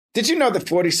Did you know that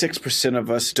 46%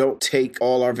 of us don't take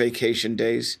all our vacation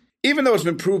days? Even though it's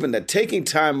been proven that taking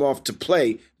time off to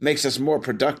play makes us more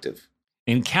productive.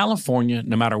 In California,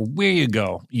 no matter where you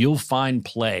go, you'll find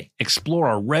play. Explore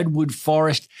a redwood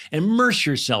forest, immerse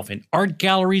yourself in art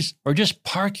galleries, or just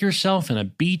park yourself in a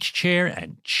beach chair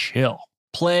and chill.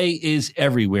 Play is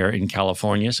everywhere in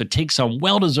California, so take some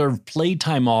well-deserved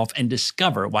playtime off and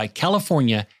discover why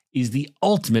California is the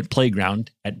ultimate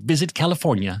playground at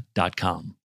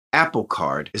visitcalifornia.com. Apple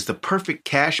Card is the perfect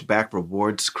cash back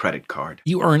rewards credit card.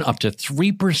 You earn up to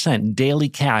 3% daily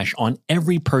cash on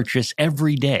every purchase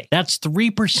every day. That's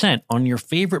 3% on your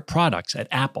favorite products at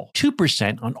Apple,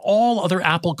 2% on all other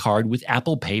Apple Card with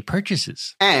Apple Pay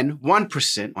purchases, And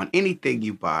 1% on anything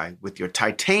you buy with your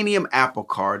titanium Apple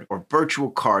Card or virtual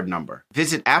card number.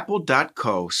 Visit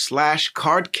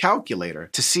apple.co/card calculator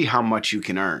to see how much you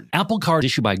can earn. Apple Card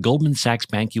issued by Goldman Sachs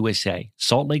Bank USA,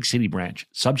 Salt Lake City branch,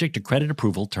 subject to credit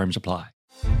approval. Terms apply.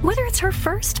 Whether it's her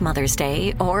first Mother's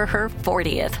Day or her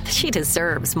 40th, she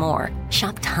deserves more.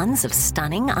 Shop tons of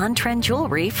stunning on-trend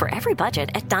jewelry for every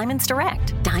budget at Diamonds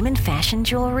Direct. Diamond fashion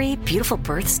jewelry, beautiful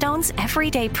birthstones,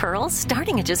 everyday pearls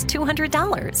starting at just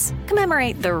 $200.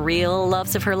 Commemorate the real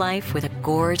loves of her life with a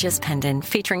gorgeous pendant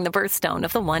featuring the birthstone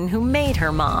of the one who made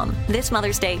her mom. This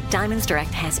Mother's Day, Diamonds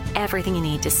Direct has everything you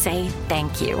need to say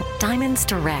thank you. Diamonds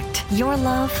Direct. Your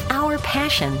love, our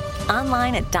passion.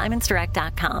 Online at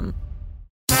diamondsdirect.com.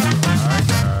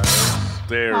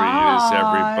 There he is,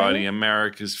 everybody.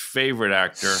 America's favorite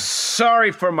actor.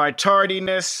 Sorry for my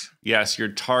tardiness. Yes, you're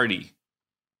tardy.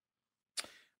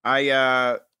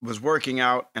 I was working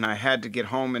out and I had to get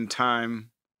home in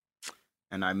time,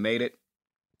 and I made it.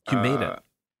 You made it.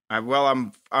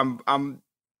 I'm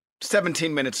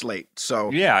 17 minutes late.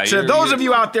 So Yeah, to those of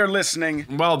you out there listening,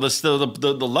 Well,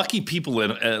 the lucky people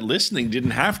listening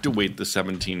didn't have to wait the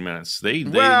 17 minutes. They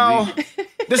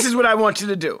this is what I want you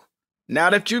to do. Now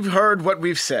that you've heard what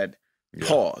we've said,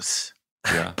 pause.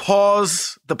 Yeah.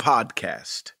 Pause the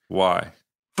podcast Why?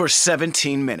 for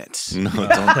 17 minutes. No, don't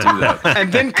do that.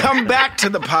 And then come back to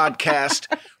the podcast,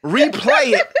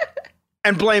 replay it,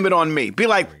 and blame it on me. Be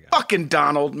like, fucking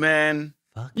Donald, man.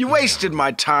 You wasted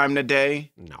my time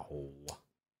today. No.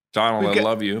 Donald, I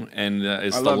love you, and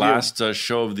it's the last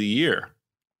show of the year.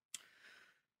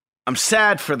 I'm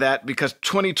sad for that because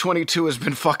 2022 has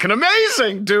been fucking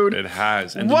amazing, dude. It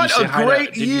has. And what a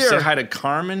great year. Did you say hi to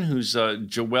Carmen, who's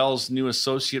Joelle's new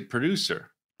associate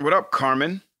producer? What up,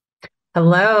 Carmen?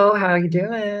 Hello, how are you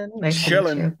doing? Nice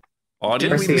Chilling. to meet you.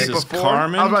 Audience, this is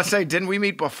Carmen. I was about to say, didn't we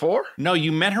meet before? No,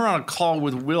 you met her on a call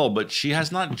with Will, but she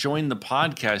has not joined the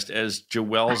podcast as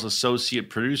Joelle's associate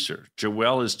producer.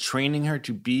 Joelle is training her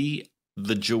to be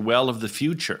the Joelle of the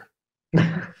future.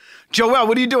 Joelle,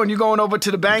 what are you doing? You going over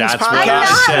to the Bangs That's podcast? what I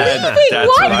said. That's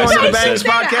What? what I You going to the said. Bangs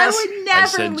podcast? I would never I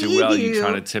said, leave Joelle, you. you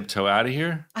trying to tiptoe out of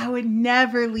here? I would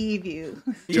never leave you.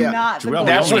 Yeah. Not the Joelle,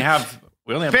 goal.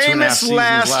 we only have 2.5 Famous seasons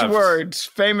last left. words.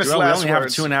 Famous Joelle, last we only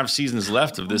words. have 2.5 seasons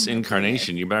left of this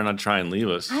incarnation. You better not try and leave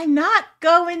us. I'm not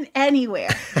going anywhere.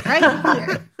 Right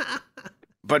here.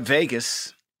 But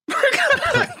Vegas.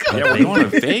 Yeah, we're going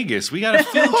to Vegas. We got a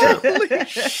field trip. Holy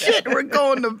shit, we're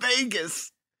going to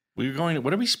Vegas. We're going to,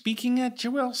 what are we speaking at,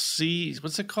 Joelle?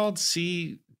 What's it called?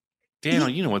 Daniel,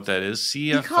 you know what that is.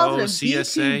 He calls CFO, it a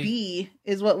CSA. B2B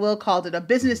is what Will called it, a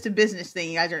business to business thing.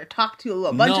 You guys are to talk to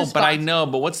a bunch of No, spots. but I know.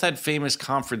 But what's that famous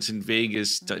conference in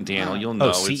Vegas, Daniel? You'll know.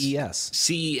 Oh, CES.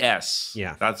 CES.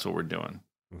 Yeah. That's what we're doing.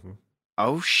 Mm-hmm.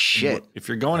 Oh, shit. If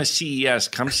you're going to CES,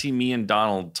 come see me and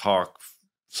Donald talk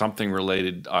something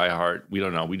related iHeart. We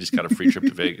don't know. We just got a free trip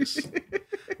to Vegas.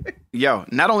 Yo,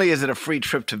 not only is it a free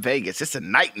trip to Vegas, it's a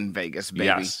night in Vegas, baby.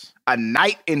 Yes. A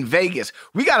night in Vegas.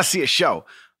 We got to see a show.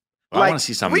 I want to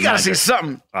see something. We got to see magic.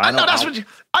 something. I know that's what you.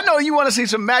 I know you want to see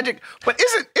some magic, but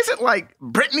isn't like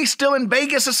Britney still in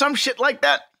Vegas or some shit like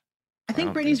that? I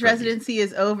think Britney's residency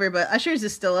is over, but Usher's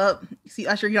is still up. See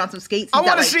Usher get on some skates. I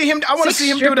want to see him. I want to see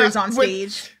him do that on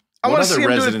stage. I What want to other see him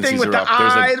do the thing residencies with are the up?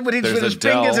 There's eyes, with there's his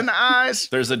Adele. fingers in the eyes.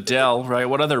 There's Adele, right?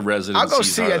 What other residencies? I'll go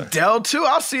see are there? Adele too.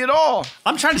 I'll see it all.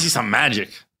 I'm trying to see some magic.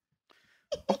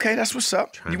 Okay, that's what's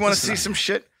up. You want to see some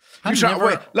shit? I've You try, never-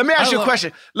 wait, let me ask you a love-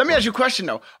 question. Let me ask you a question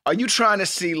though. Are you trying to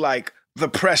see like the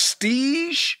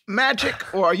prestige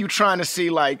magic, or are you trying to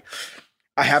see like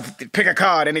I have to pick a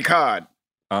card, any card?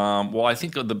 Well, I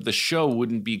think the show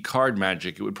wouldn't be card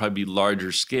magic. It would probably be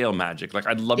larger scale magic. Like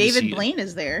I'd love to see David Blaine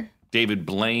is there. David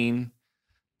Blaine,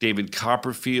 David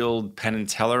Copperfield, Penn and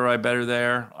Teller. I bet are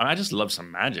there. I just love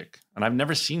some magic, and I've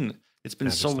never seen. It's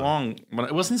been so long.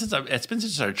 It wasn't since it's been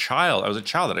since I was a child. I was a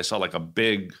child that I saw like a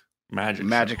big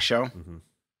magic show. Mm-hmm.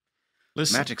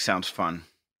 Listen, magic sounds fun.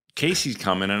 Casey's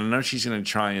coming, and I know she's going to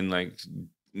try and like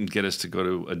get us to go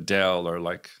to Adele or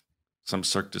like some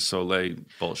Cirque du Soleil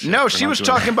bullshit. No, We're she not was doing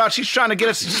talking that. about, she's trying to get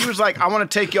us. She was like, I want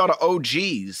to take y'all to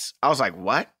OGs. I was like,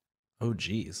 what? Oh,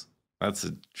 geez. That's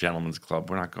a gentleman's club.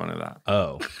 We're not going to that.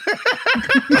 Oh.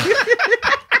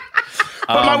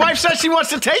 But my wife said she wants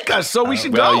to take us, so we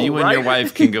should Well, go. you and right? your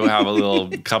wife can go have a little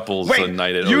couples Wait,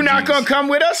 night at you not OGs. going to come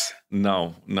with us?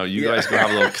 No, you guys go have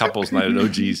a little couples night at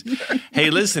OGs. Hey,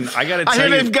 listen, I got to I tell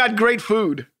hear you. they've got great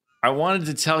food. I wanted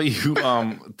to tell you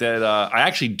that I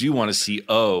actually do want to see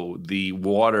the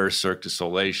water Cirque du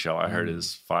Soleil show. I heard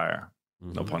is fire.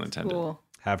 No pun intended. Cool.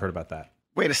 Have heard about that.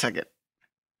 Wait a second.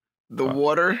 The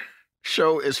water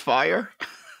show is fire?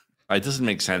 It doesn't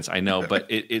make sense, I know, but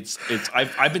it's.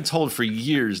 I've been told for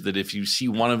years that if you see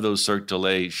one of those Cirque du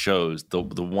Soleil shows, the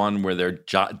one where they're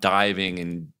diving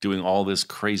and doing all this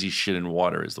crazy shit in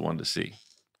water is the one to see.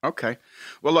 Okay.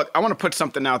 Well, look, I want to put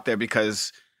something out there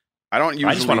because I don't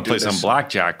usually I just want to do play this. some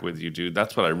blackjack with you, dude.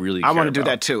 That's what I really. I want to care do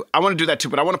about. that too.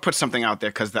 But I want to put something out there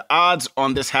because the odds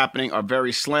on this happening are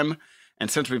very slim. And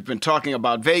since we've been talking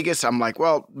about Vegas, I'm like,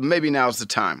 well, maybe now's the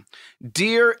time.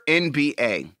 Dear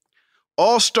NBA,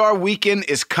 All-Star Weekend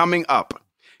is coming up.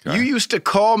 Okay. You used to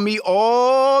call me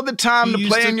all the time to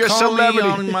play in your celebrity.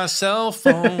 on my cell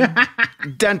phone.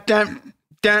 Dun, dun,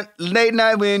 dun, late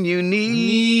night when you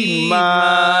need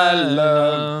my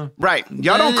love. Right.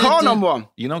 Y'all don't call no more.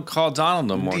 You don't call Donald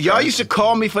no more. Y'all guys. used to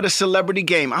call me for the celebrity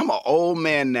game. I'm an old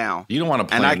man now. You don't want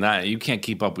to And play in that. You can't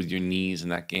keep up with your knees in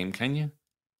that game, can you?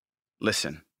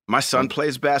 Listen, my son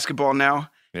plays basketball now,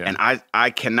 Yeah. and I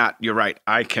cannot, you're right,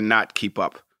 I cannot keep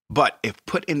up. But if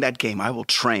put in that game, I will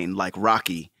train like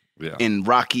Rocky Yeah. in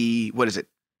Rocky, what is it,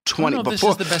 20, I don't know if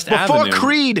before, this is the best before avenue.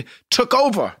 Creed took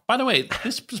over. By the way,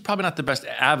 this is probably not the best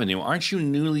avenue. Aren't you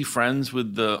newly friends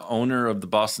with the owner of the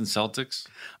Boston Celtics?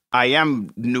 I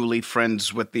am newly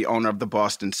friends with the owner of the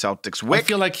Boston Celtics, I Wick.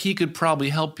 feel like he could probably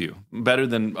help you better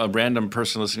than a random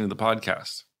person listening to the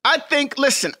podcast. I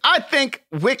think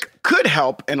Wick could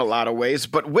help in a lot of ways,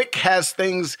 but Wick has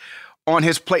things on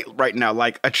his plate right now,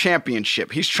 like a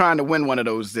championship. He's trying to win one of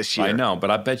those this year. I know, but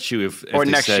I bet you if Or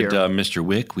they next said, year. Mr.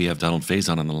 Wick, we have Donald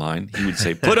Faison on the line, he would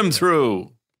say, put him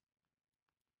through.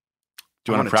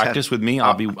 Do you I want to wanna practice test- with me?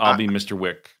 I'll be Mr.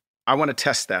 Wick. I want to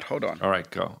test that. Hold on. All right,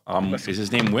 go. Is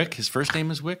his name Wick? His first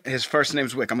name is Wick? His first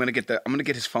name's Wick. I'm gonna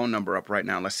get his phone number up right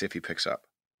now. Let's see if he picks up.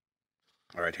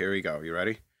 All right, here we go. You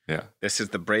ready? Yeah, This is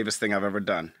the bravest thing I've ever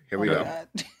done. Here we go.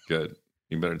 good.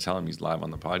 You better tell him he's live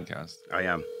on the podcast. I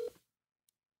am.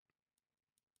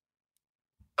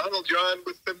 Donald, John,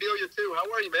 with Amelia too.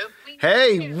 How are you, man?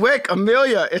 Hey, Wick,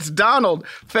 Amelia, it's Donald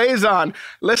Faison.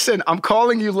 Listen, I'm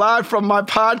calling you live from my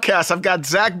podcast. I've got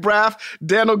Zach Braff,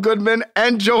 Daniel Goodman,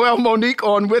 and Joelle Monique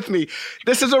on with me.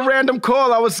 This is a random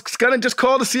call. I was gonna just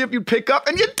call to see if you'd pick up,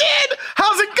 and you did.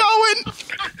 How's it going?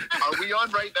 Are we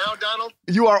on right now, Donald?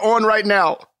 You are on right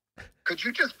now. Could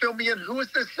you just fill me in? Who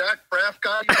is this Zach Braff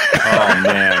guy? Oh,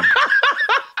 man.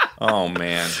 Oh,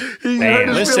 man. He hurt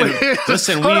his Listen, feelings.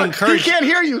 listen, we Hold on. encourage- He can't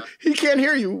hear you. He can't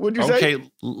hear you. What'd you say?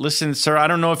 Okay, listen, sir, I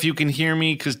don't know if you can hear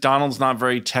me because Donald's not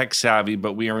very tech savvy,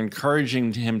 but we are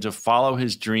encouraging him to follow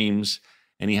his dreams.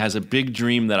 And he has a big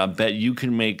dream that I bet you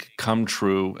can make come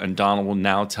true. And Donald will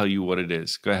now tell you what it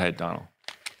is. Go ahead, Donald.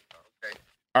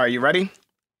 All right, you ready?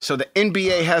 So the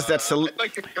NBA has that. I'd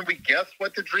like to. Can we guess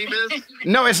what the dream is?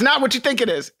 No, it's not what you think it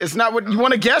is. It's not what you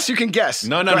want to guess. You can guess.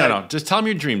 No. Go ahead. Just tell him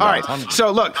your dream, All Donald. right. Tell him-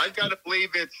 So look, I've got to believe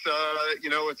it's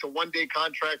it's a one-day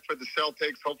contract for the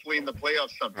Celtics. Hopefully in the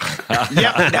playoffs sometime.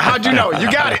 yeah. How'd you know?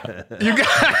 You got it. You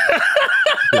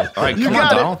got. All right, You come on,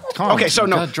 got it. Donald. Come on. Okay, so You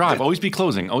no. gotta drive. Always be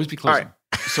closing. Always be All closing.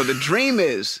 right. So the dream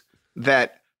is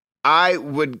that I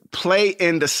would play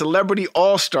in the Celebrity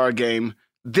All-Star Game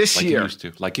this Like year. you used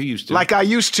to. Like you used to. Like I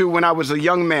used to when I was a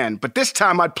young man. But this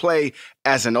time I'd play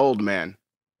as an old man.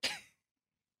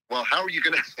 Well, how are you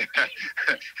going to?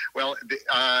 Well,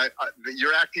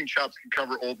 your acting chops can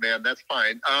cover old man. That's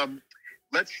fine.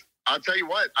 I'll tell you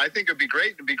what. I think it'd be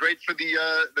great. It'd be great for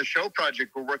the show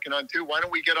project we're working on too. Why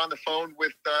don't we get on the phone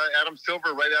with Adam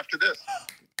Silver right after this?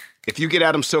 If you get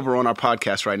Adam Silver on our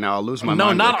podcast right now, I'll lose my No,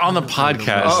 mind. not on the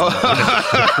podcast.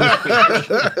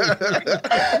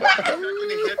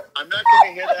 I'm not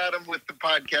going to hit Adam with the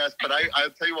podcast, but I'll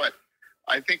tell you what.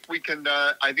 I think we can.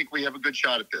 I think we have a good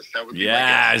shot at this. That would be my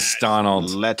guess. Yes, Donald.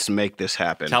 Let's make this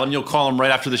happen. Tell him you'll call him right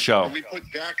after the show. Can we put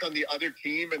Zach on the other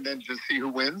team and then just see who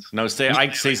wins? No, say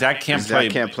Zach can't play.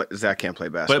 Zach can't play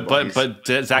basketball. But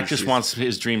Zach just wants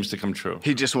his dreams to come true.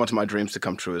 He just wants my dreams to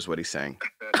come true, is what he's saying.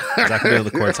 Zach will be on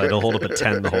the court side. He'll hold up at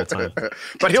 10 the whole time.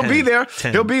 But he'll be there.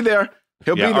 10. He'll be there.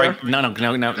 He'll be all there. right. No.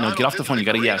 Get off the phone. You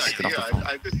got a yes. Get off the phone.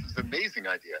 This is an amazing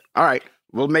idea. All right.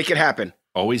 We'll make it happen.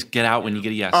 Always get out when you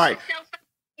get a yes. All right.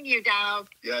 You, Donald.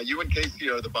 Yeah, you and Casey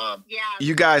are the bomb. Yeah.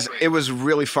 You guys, it was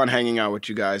really fun hanging out with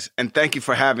you guys. And thank you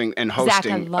for having and hosting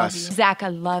Zach, I love us. you. Zach, I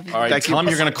love you. All right, Thank tell you. him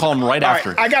you're going to call him right All after.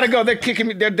 right, I gotta go. They're kicking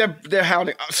me. They're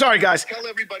hounding. Sorry, guys. Tell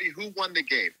everybody who won the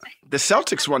game. The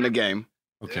Celtics won the game.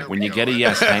 Okay, when you get a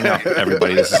yes, hang up,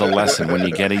 everybody. This is a lesson. When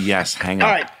you get a yes, hang up.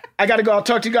 All right, I gotta go. I'll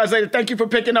talk to you guys later. Thank you for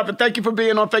picking up and thank you for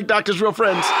being on Fake Doctors, Real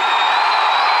Friends.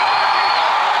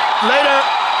 Later.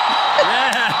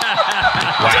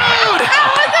 Dude!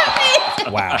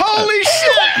 Wow. Holy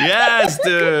shit! Yes,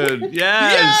 dude.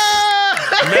 Yes.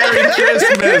 Yeah! Merry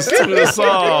Christmas to us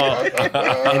all.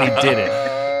 And he did it.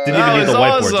 Didn't That even need the was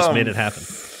whiteboard, just awesome. made it happen.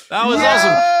 That was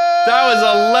awesome. That was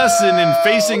a lesson in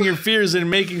facing your fears and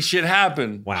making shit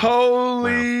happen. Wow.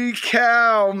 Holy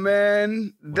cow,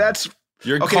 man. That's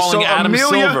You're okay, calling so Adam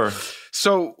Amelia- Silver.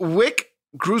 So Wick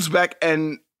Grusbeck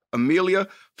and Amelia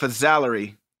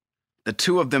Fazalery, the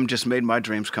two of them just made my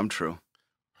dreams come true.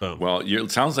 Boom. Well,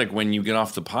 it sounds like when you get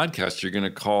off the podcast, you're going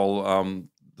to call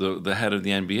the head of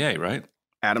the NBA, right?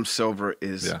 Adam Silver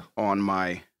is Yeah. on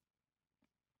my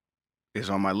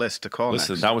list to call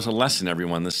Listen, next. that was a lesson,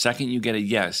 everyone. The second you get a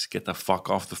yes, get the fuck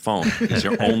off the phone because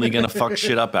you're only going to fuck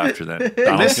shit up after that.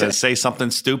 Donald's going to say something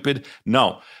stupid.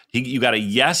 No. You got a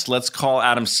yes. Let's call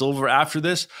Adam Silver after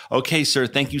this. Okay, sir.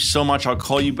 Thank you so much. I'll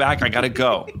call you back. I got to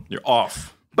go. You're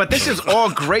off. But this is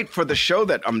all great for the show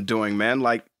that I'm doing, man.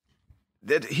 Like,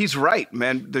 he's right,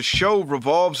 man. The show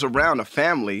revolves around a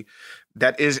family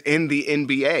that is in the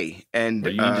NBA. And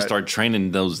But you need to start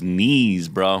training those knees,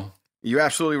 bro. You're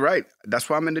absolutely right. That's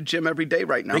why I'm in the gym every day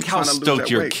right now. Think I'm how trying to lose stoked that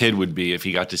your weight. kid would be if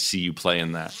he got to see you play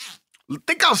in that.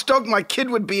 Think how stoked my kid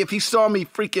would be if he saw me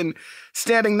freaking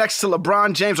standing next to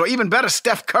LeBron James or even better,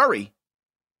 Steph Curry.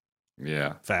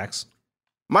 Yeah. Facts.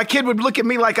 My kid would look at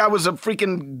me like I was a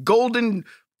freaking golden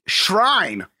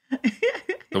shrine,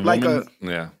 like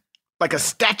a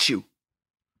statue.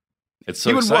 It's so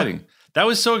He would exciting. That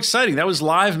was so exciting. That was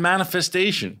live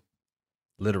manifestation.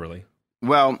 Literally.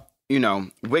 Well, you know,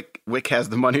 Wick has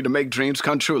the money to make dreams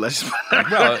come true. Let's.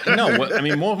 Well, no, I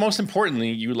mean, most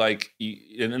importantly,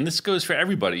 and this goes for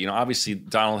everybody. You know, obviously,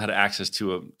 Donald had access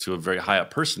to a very high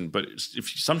up person, but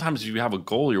sometimes if you have a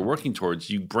goal you're working towards,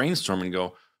 you brainstorm and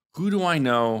go, who do I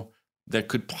know that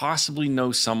could possibly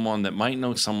know someone that might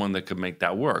know someone that could make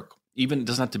that work? Even it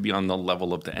doesn't have to be on the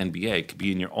level of the NBA. It could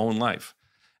be in your own life,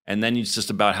 and then it's just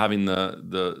about having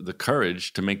the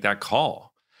courage to make that call.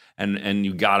 And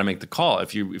you got to make the call.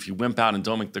 If you wimp out and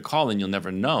don't make the call, then you'll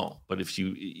never know. But if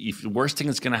the worst thing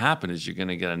that's going to happen is you're going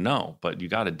to get a no, but you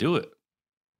got to do it.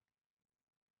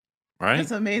 Right?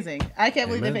 That's amazing. I can't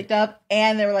believe they picked up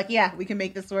and they were like, yeah, we can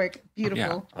make this work.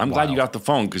 Beautiful. Yeah. I'm glad you got the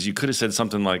phone because you could have said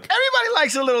something like, Everybody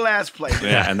likes a little ass play.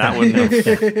 yeah, and that wouldn't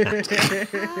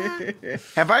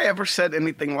Have I ever said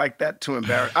anything like that to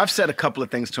embarrass? I've said a couple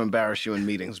of things to embarrass you in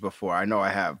meetings before. I know I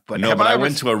have. But No, have but I ever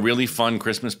went to a really fun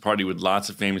Christmas party with lots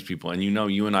of famous people. And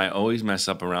you and I always mess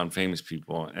up around famous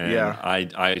people. And Yeah.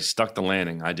 I stuck the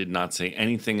landing. I did not say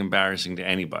anything embarrassing to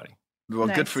anybody. Well,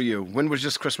 Nice. good for you. When was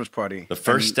this Christmas party? The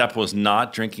first step was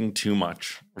not drinking too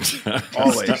much.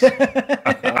 Always.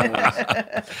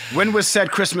 When was said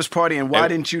Christmas party, and why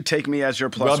didn't you take me as your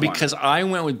plus Well, one? because I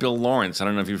went with Bill Lawrence. I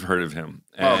don't know if you've heard of him.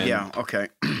 Oh, And yeah. Okay.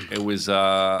 It was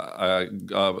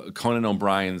Conan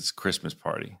O'Brien's Christmas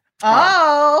party.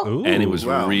 Oh. Ooh, And it was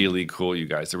wow. really cool, you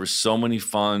guys. There were so many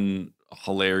fun,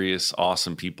 hilarious,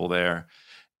 awesome people there.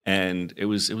 And it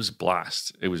was a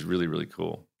blast. It was really, really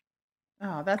cool.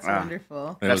 Oh, that's Wow.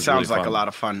 wonderful. It That was sounds really like a fun. lot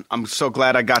of fun. I'm so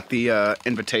glad I got the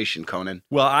invitation, Conan.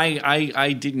 Well,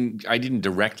 I didn't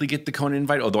directly get the Conan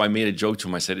invite, although I made a joke to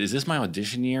him. I said, "Is this my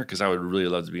audition year? Because I would really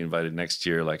love to be invited next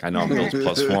year. Like I know I'm Bill's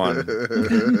plus one."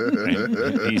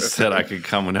 And he said I could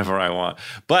come whenever I want.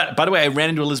 But by the way, I ran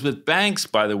into Elizabeth Banks,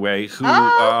 by the way, who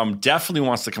definitely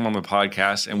wants to come on the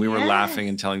podcast. And we were laughing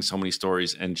and telling so many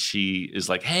stories. And she is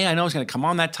like, "Hey, I know I was going to come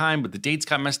on that time, but the dates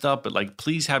got messed up. But like,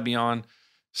 please have me on."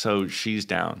 So she's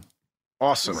down.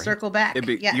 Awesome. Circle back.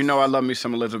 Yes. You know I love me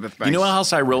some Elizabeth Banks. You know what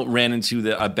else I ran into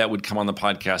that I bet would come on the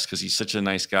podcast because he's such a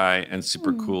nice guy and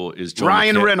super cool is Joel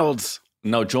Ryan McHale. Reynolds.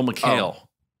 No, Joel McHale.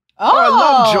 Oh, I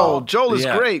love Joel. Joel is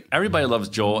Yeah, great. Everybody loves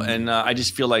Joel. And I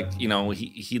just feel like,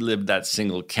 he lived that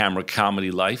single camera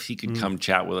comedy life. He could come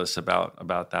chat with us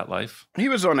about that life. He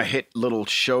was on a hit little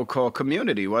show called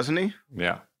Community, wasn't he?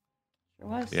 Yeah. Sure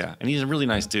was. Yeah. And he's a really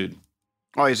nice dude.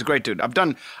 Oh, he's a great dude.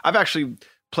 I've actually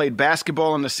played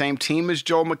basketball on the same team as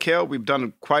Joel McHale. We've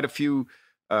done quite a few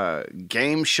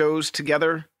game shows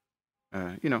together.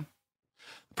 The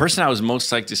person I was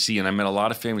most psyched to see, and I met a lot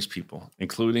of famous people,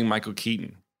 including Michael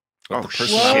Keaton. But the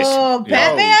person I was- Whoa,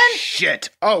 Batman? Oh, shit.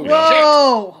 Oh,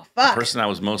 Whoa. The fuck. person I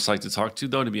was most likely to talk to,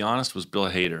 though, to be honest, was Bill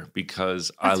Hader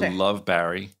because That's I fair. love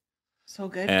Barry. So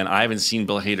good. And I haven't seen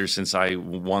Bill Hader since I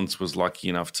once was lucky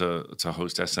enough to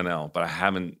host SNL, but I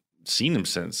haven't seen him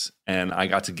since. And I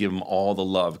got to give him all the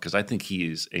love because I think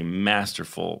he is a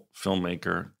masterful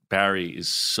filmmaker. Barry is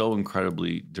so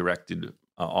incredibly directed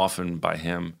often by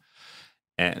him.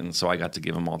 And so I got to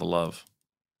give him all the love.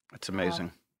 That's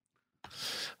amazing.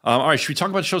 All right, should we talk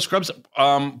about the show Scrubs?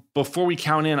 Before we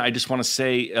count in, I just want to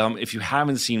say, if you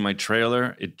haven't seen my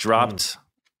trailer, it dropped.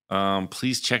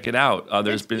 Please check it out.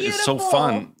 It's so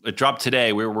fun. It dropped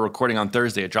today. We're recording on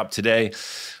Thursday. It dropped today,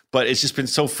 but it's just been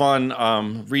so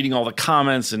fun reading all the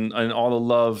comments and all the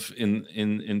love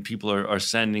in people are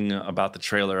sending about the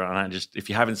trailer. And if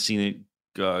you haven't seen it,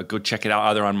 go check it out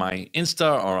either on my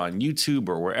Insta or on YouTube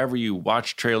or wherever you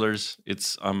watch trailers.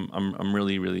 I'm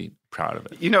really, really proud of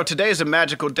it. You know, today is a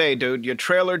magical day, dude. Your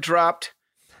trailer dropped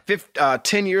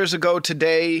 10 years ago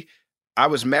today. I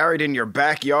was married in your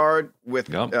backyard with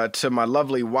to my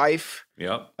lovely wife,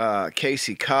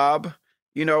 Casey Cobb.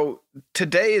 You know,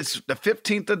 today is the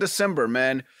 15th of December,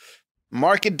 man.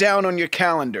 Mark it down on your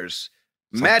calendars.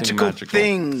 Magical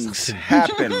things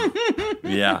happen.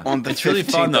 Yeah, on the it's really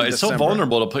fun though. It's December. so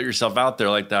vulnerable to put yourself out there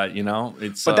like that. You know,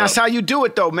 but that's how you do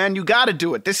it, though, man. You got to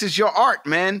do it. This is your art,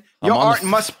 man. Your art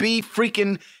must be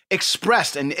freaking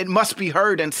expressed, and it must be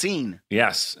heard and seen.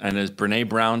 Yes, and as Brene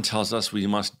Brown tells us, we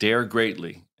must dare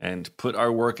greatly and put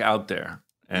our work out there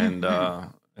and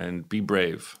be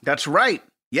brave. That's right.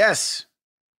 Yes.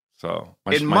 So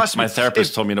my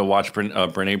therapist told me to watch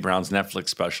Brene Brown's Netflix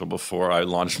special before I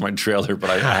launched my trailer,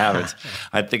 but I haven't.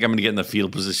 I think I'm going to get in the fetal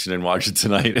position and watch it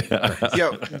tonight.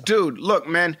 Yo, dude, look,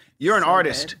 man, you're an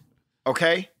artist,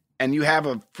 okay? And you have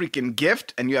a freaking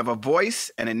gift and you have a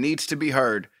voice and it needs to be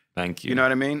heard. Thank you. You know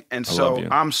what I mean? And so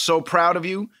I'm so proud of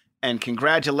you and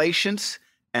congratulations.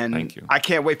 And thank you. I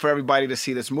can't wait for everybody to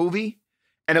see this movie.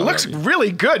 And it looks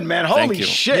really good, man. Holy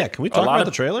shit. Yeah, can we talk about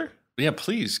the trailer? Yeah,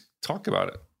 please talk about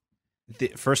it.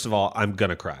 First of all, I'm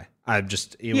gonna cry.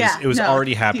 It was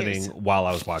already happening while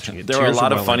I was watching it. There were a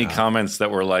lot of funny comments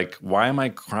that were like, "Why am I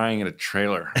crying at a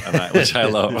trailer?" Which I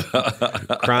love.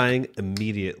 Crying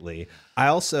immediately. I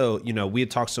also, we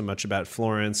had talked so much about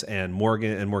Florence and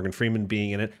Morgan Freeman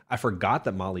being in it. I forgot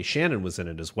that Molly Shannon was in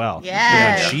it as well.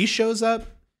 Yeah, when she shows up,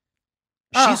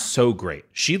 she's so great.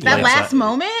 That last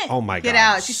moment. Oh my god! Get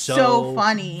out! She's so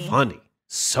funny.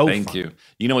 So thank you.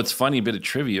 You know, what's funny, a bit of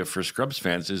trivia for Scrubs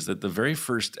fans is that the very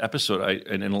first episode,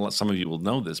 and some of you will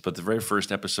know this, but the very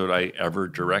first episode I ever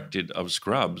directed of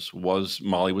Scrubs was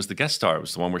Molly was the guest star. It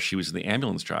was the one where she was the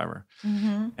ambulance driver,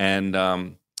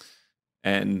 and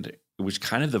it was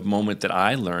kind of the moment that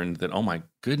I learned that, oh my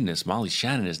goodness, Molly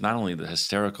Shannon is not only the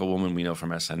hysterical woman we know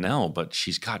from SNL, but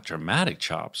she's got dramatic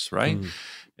chops, right?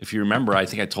 If you remember, I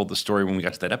think I told the story when we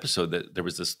got to that episode that there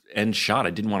was this end shot I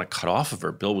didn't want to cut off of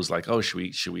her. Bill was like, "Oh,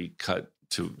 should we cut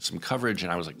to some coverage?"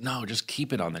 And I was like, "No, just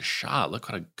keep it on the shot.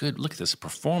 Look at this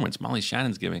performance Molly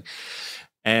Shannon's giving."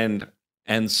 And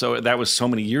so that was so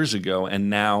many years ago, and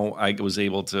now I was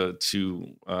able to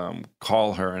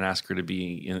call her and ask her to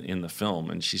be in the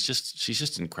film, and she's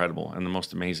just incredible and the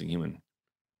most amazing human.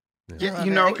 Yeah,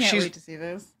 I can't wait to see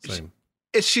this. Same.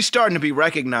 She's starting to be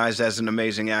recognized as an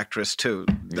amazing actress too.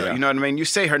 You know what I mean? You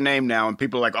say her name now, and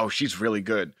people are like, "Oh, she's really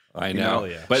good." I know,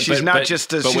 but she's not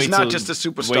just a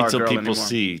superstar. Wait till girl people anymore.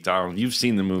 see. Donald, you've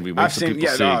seen the movie. I've seen.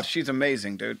 Yeah, she's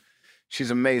amazing, dude.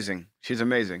 She's amazing. She's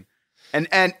amazing,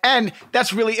 and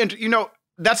that's really interesting. You know,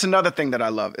 that's another thing that I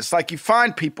love. It's like you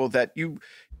find people that you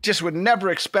just would never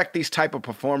expect these type of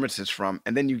performances from,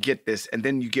 and then you get this, and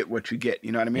then you get what you get.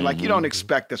 You know what I mean? Like you don't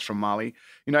expect this from Molly.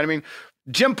 You know what I mean?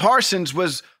 Jim Parsons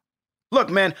was, look,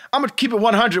 man, I'm going to keep it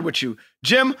 100 with you.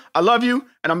 Jim, I love you,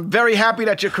 and I'm very happy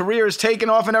that your career is taking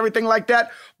off and everything like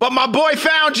that, but my boy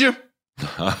found you.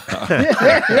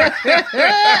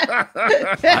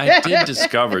 I did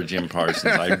discover Jim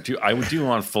Parsons. I do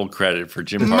want full credit for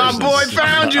Jim Parsons. My boy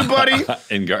found you, buddy.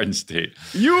 In Garden State.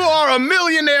 You are a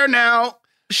millionaire now.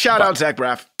 Shout out Zach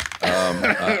Braff.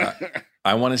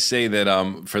 I want to say that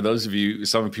for those of you,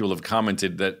 some people have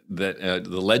commented that the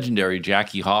legendary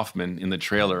Jackie Hoffman in the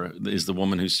trailer is the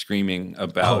woman who's screaming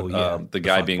about the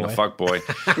guy being a fuckboy.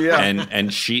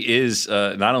 And she is,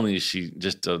 not only is she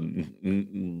just a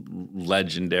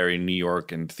legendary New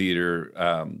York and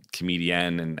theater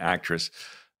comedian and actress,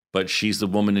 but she's the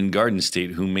woman in Garden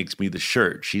State who makes me the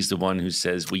shirt. She's the one who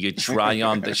says, "Will you try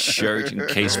on the shirt in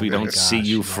case we don't see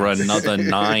you for another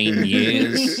 9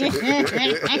 years?" She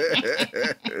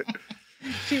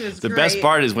was the great. best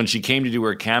part is when she came to do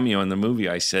her cameo in the movie,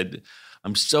 I said,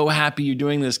 "I'm so happy you're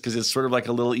doing this because it's sort of like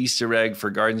a little Easter egg for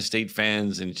Garden State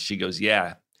fans." And she goes,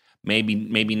 "Yeah,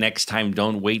 maybe next time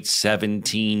don't wait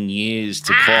 17 years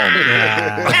to call me.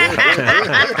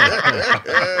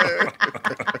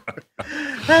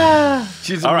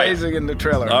 She's All right. amazing in the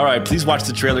trailer. All right, please watch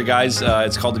the trailer, guys.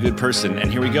 It's called The Good Person.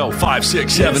 And here we go. 5,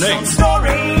 6, 7, 8.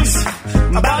 Stories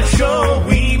about a show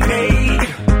we made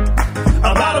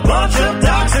about a bunch of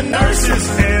docs and nurses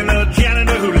and a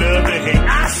janitor who loved to hate.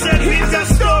 I said he's got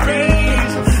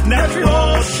stories that you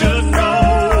all should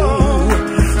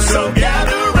know. So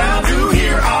gather round to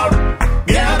hear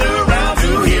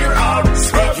our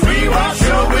Scrubs Rewatch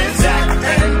show with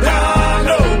Zach and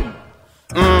Donald.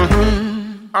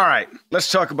 All right,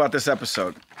 let's talk about this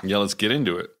episode. Yeah, let's get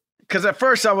into it. Because at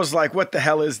first I was like, what the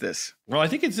hell is this? Well, I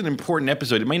think it's an important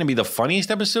episode. It might not be the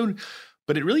funniest episode,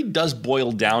 but it really does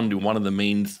boil down to one of the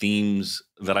main themes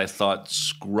that I thought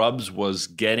Scrubs was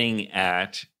getting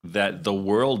at, that the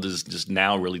world is just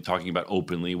now really talking about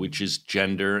openly, which is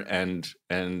gender and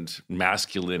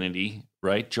masculinity,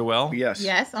 right, Joelle? Yes.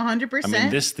 Yes, 100%. I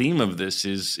mean, this theme of this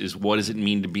is what does it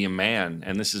mean to be a man?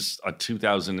 And this is a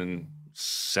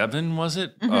 2007, was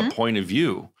it? Point of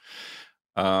view.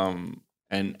 And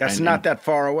that's not that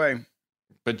far away.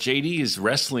 But JD is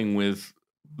wrestling with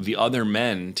the other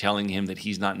men telling him that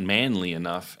he's not manly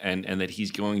enough, and that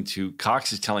he's going to,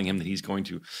 Cox is telling him that he's going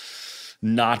to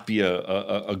not be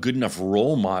a good enough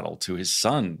role model to his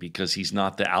son because he's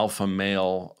not the alpha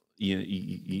male.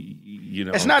 You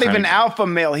know, it's not even alpha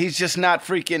male. He's just not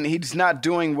freaking. He's not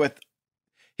doing with.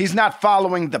 He's not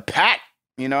following the pack.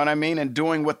 You know what I mean? And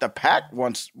doing what the pack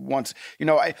wants. You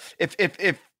know,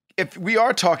 if we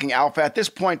are talking alpha at this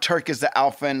point, Turk is the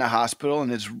alpha in the hospital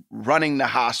and is running the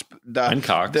hospital. And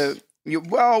Cox.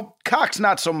 Well, Cox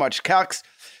not so much. Cox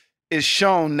is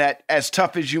shown that as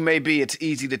tough as you may be, it's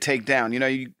easy to take down. You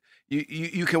know,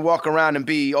 you can walk around and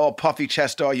be all puffy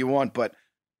chest all you want, but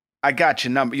I got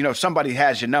your number. You know, somebody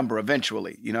has your number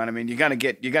eventually. You know what I mean? You're gonna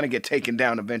get taken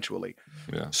down eventually.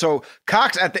 Yeah. So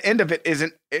Cox at the end of it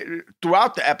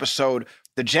throughout the episode.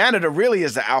 The janitor really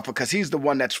is the alpha because he's the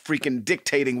one that's freaking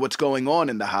dictating what's going on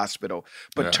in the hospital.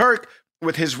 But Turk,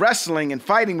 with his wrestling and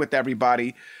fighting with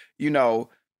everybody, you know,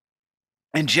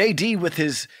 and JD with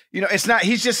his, you know, it's not.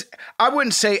 He's just. I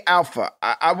wouldn't say alpha.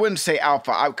 I wouldn't say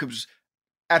alpha. Because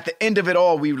at the end of it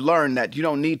all, we learn that you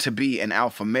don't need to be an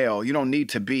alpha male. You don't need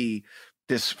to be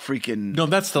this freaking. No,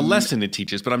 that's the lesson it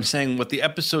teaches. But I'm saying what the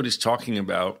episode is talking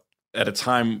about at a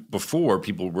time before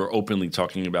people were openly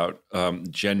talking about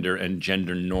gender and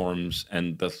gender norms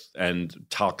and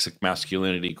toxic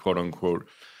masculinity, quote unquote.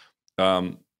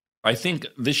 I think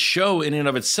this show, in and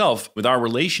of itself, with our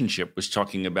relationship, was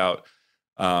talking about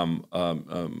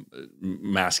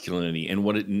masculinity and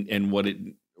what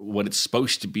it's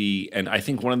supposed to be. And I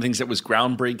think one of the things that was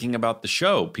groundbreaking about the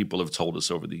show, people have told us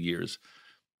over the years,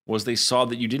 was they saw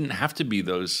that you didn't have to be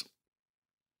those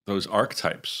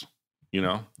archetypes. You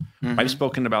know, I've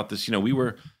spoken about this. You know, we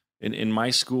were in my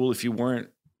school. If you weren't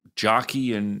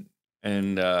jockey and I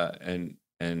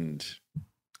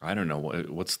don't know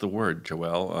what's the word,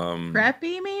 Joelle.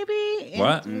 Preppy, maybe.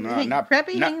 What? Not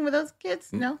preppy. Hanging with those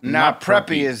kids. No, not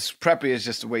preppy. Preppy is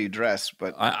just the way you dress.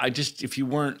 But I just, if you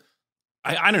weren't,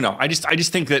 I don't know. I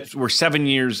just think that we're 7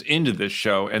 years into this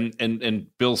show, and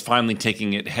Bill's finally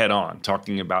taking it head on,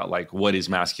 talking about like what is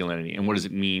masculinity and what does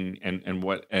it mean, and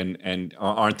what and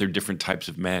aren't there different types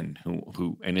of men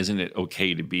who and isn't it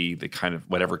okay to be the kind of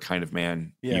whatever kind of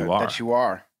man you are? That you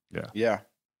are. Yeah.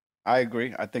 I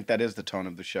agree. I think that is the tone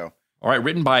of the show. All right,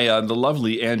 written by the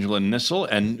lovely Angela Nissel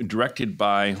and directed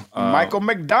by Michael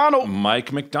McDonald.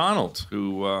 Mike McDonald,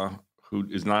 who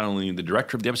is not only the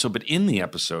director of the episode, but in the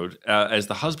episode as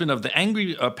the husband of the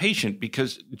angry patient,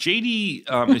 because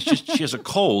JD she has a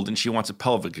cold and she wants a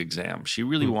pelvic exam. She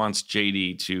really wants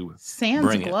JD to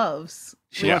bring gloves.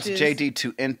 She wants JD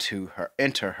to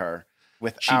enter her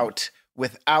without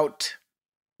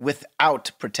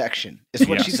protection. Is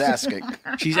what she's asking.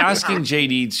 She's asking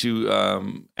JD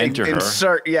to enter her.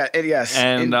 Insert, yes.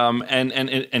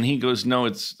 And he goes, no,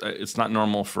 it's not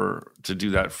normal to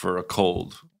do that for a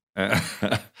cold.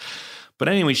 But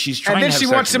anyway, she's trying. And then to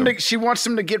have sex with him. she wants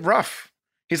him to get rough.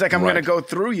 He's like, I'm going to go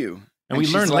through you. And we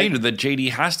learn later that JD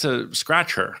has to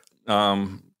scratch her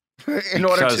in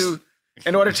order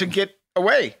to get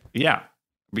away. Yeah,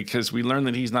 because we learn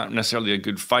that he's not necessarily a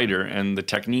good fighter, and the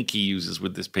technique he uses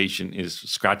with this patient is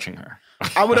scratching her.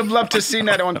 I would have loved to have seen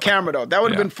that on camera, though. That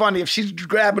would have been funny if she's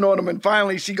grabbing on him and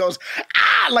finally she goes,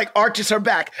 like arches her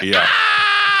back. Yeah.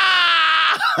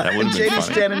 That would have been funny.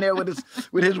 Standing there with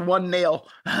his one nail.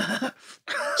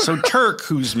 So Turk,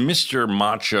 who's Mr.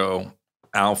 Macho,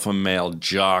 alpha male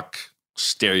jock,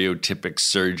 stereotypic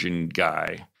surgeon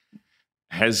guy,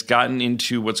 has gotten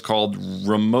into what's called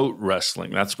remote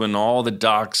wrestling. That's when all the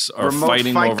docs are Remote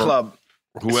fighting Fight over Club.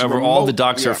 whoever. It's All the remote,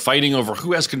 docs yeah. are fighting over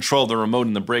who has control of the remote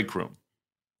in the break room.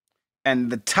 And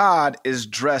the Todd is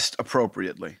dressed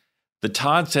appropriately. The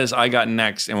Todd says, "I got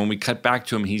next," and when we cut back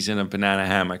to him, he's in a banana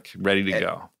hammock, ready to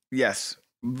go. Yes,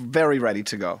 very ready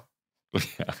to go.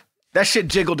 Yeah. That shit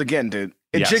jiggled again, dude.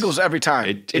 It Yes. jiggles every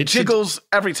time. It jiggles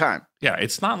every time. Yeah,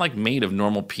 it's not like made of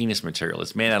normal penis material.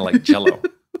 It's made out of like Jell-O.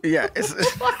 Yeah. It's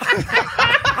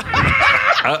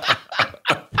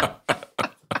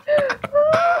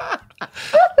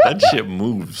That shit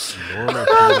moves.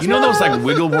 You know those like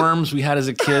wiggle worms we had as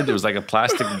a kid? It was like a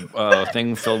plastic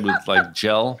thing filled with like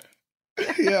gel.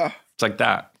 yeah. It's like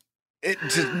that. It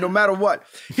just, no matter what.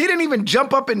 He didn't even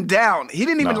jump up and down. He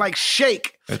didn't even No. like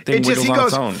shake. That thing wiggles on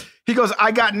its own. He goes,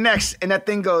 I got next, and that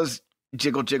thing goes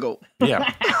jiggle, jiggle.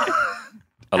 Yeah.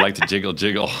 I like to jiggle,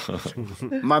 jiggle.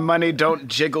 My money don't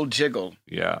jiggle, jiggle.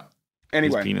 Yeah.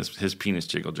 Anyway. His penis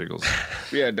jiggle jiggles.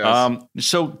 Yeah, it does.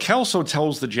 So Kelso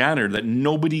tells the janitor that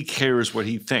nobody cares what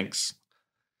he thinks.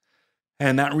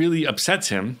 And that really upsets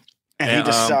him. And he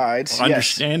decides,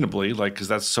 understandably, like, because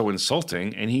that's so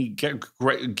insulting. And he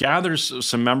gathers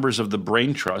some members of the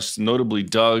Brain Trust, notably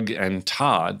Doug and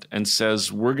Todd, and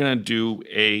says, we're going to do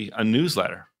a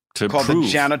newsletter to called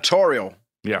prove. the janitorial.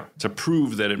 Yeah, to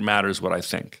prove that it matters what I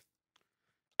think.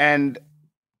 And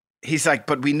he's like,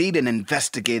 but we need an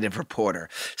investigative reporter,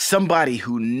 somebody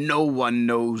who no one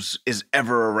knows is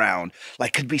ever around,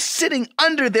 like could be sitting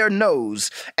under their nose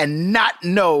and not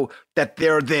know that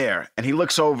they're there. And he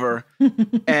looks over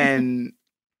and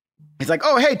he's like,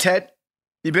 oh, hey, Ted,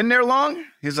 you been there long?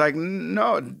 He's like,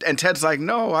 no. And Ted's like,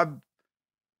 no,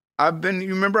 I've been, you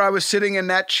remember I was sitting in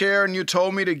that chair and you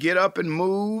told me to get up and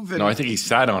move? And, no, I think he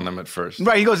sat on him at first.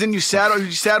 Right. He goes, and you sat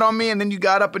on me and then you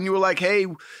got up and you were like, hey,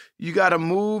 you got to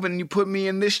move and you put me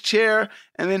in this chair.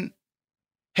 And then,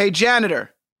 hey,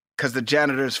 janitor, because the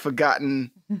janitor's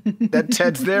forgotten that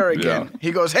Ted's there again. Yeah.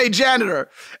 He goes, hey, janitor.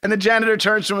 And the janitor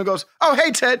turns to him and goes, oh,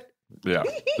 hey, Ted. Yeah.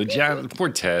 The janitor, poor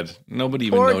Ted. Nobody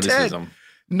even notices him.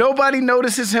 Nobody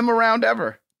notices him around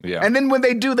ever. Yeah. And then when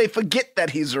they do, they forget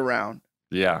that he's around.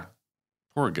 Yeah.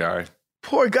 Poor guy.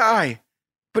 Poor guy.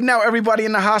 But now everybody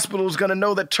in the hospital is going to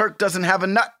know that Turk doesn't have a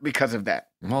nut because of that.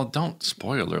 Well, don't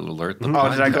spoiler alert. Did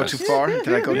I go too far? Did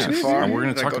I go too far? And we're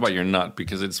going to talk about your nut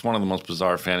because it's one of the most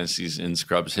bizarre fantasies in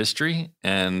Scrubs history.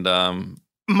 And the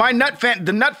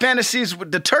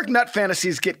Turk nut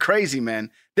fantasies get crazy,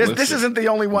 man. This isn't the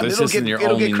only one. This isn't your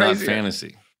only nut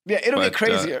fantasy. Yeah, it'll get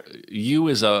crazier. You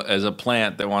as a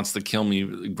plant that wants to kill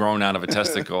me grown out of a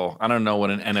testicle, I don't know what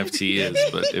an NFT is,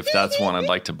 but if that's one, I'd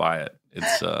like to buy it.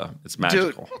 It's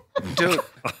magical. Dude.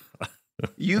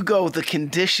 You go, the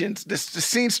conditions, the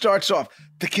scene starts off,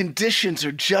 the conditions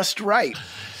are just right.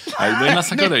 Let's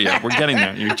not go there yet. We're getting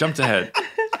there. You jumped ahead.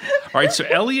 All right, so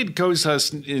Elliot goes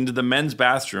into the men's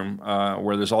bathroom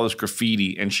where there's all this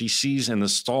graffiti, and she sees in the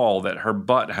stall that her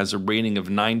butt has a rating of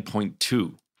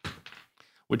 9.2,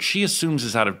 which she assumes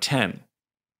is out of 10.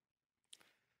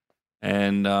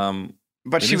 And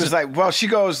but she was like, well, she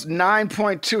goes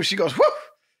 9.2. She goes, whoo!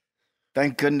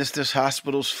 Thank goodness this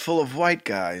hospital's full of white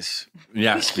guys.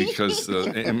 Yes, because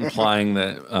implying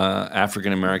that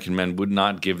African American men would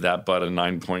not give that butt a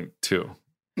 9.2.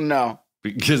 No,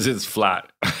 because it's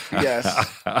flat. Yes.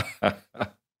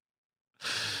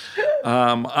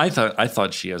 I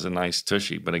thought she has a nice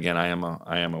tushy, but again, I am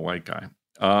a white guy.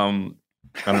 I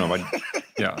don't know.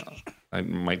 I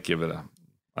might give it a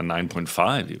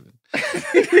 9.5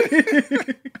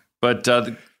 even. But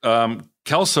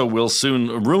Kelso will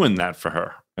soon ruin that for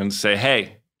her and say,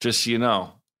 hey, just so you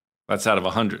know, that's out of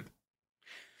 100.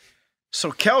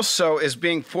 So Kelso is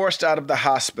being forced out of the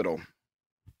hospital.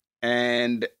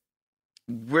 And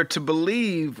we're to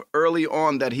believe early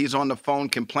on that he's on the phone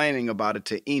complaining about it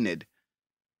to Enid.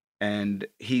 And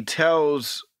he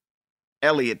tells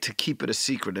Elliot to keep it a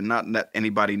secret and not let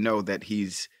anybody know that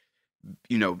he's,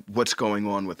 what's going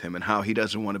on with him and how he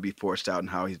doesn't want to be forced out and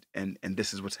how and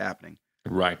this is what's happening.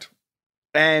 Right.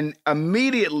 And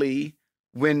immediately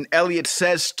when Elliot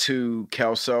says to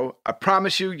Kelso, I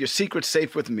promise you, your secret's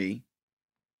safe with me.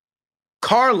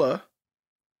 Carla,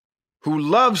 who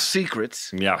loves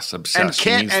secrets. Yes, obsessed. She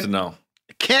needs to know.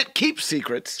 Can't keep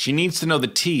secrets. She needs to know the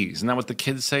tea. Isn't that what the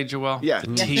kids say, Joelle? Yeah.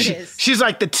 The tea. Yes, it is. She's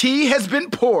like, the tea has been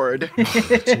poured.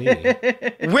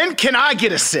 When can I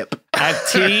get a sip? At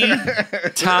tea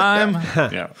time.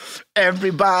 Yeah.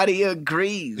 Everybody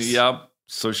agrees. Yep.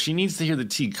 So she needs to hear the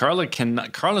tea.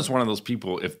 Carla's one of those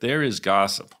people, if there is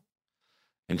gossip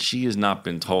and she has not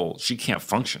been told, she can't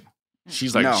function.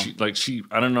 She's like, No.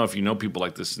 I don't know if you know people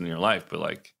like this in your life, but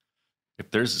like, If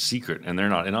there's a secret and they're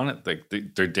not in on it, like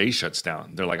their day shuts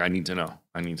down. They're like, I need to know.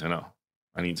 I need to know.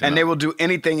 I need to know. And they will do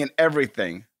anything and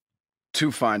everything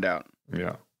to find out.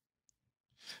 Yeah.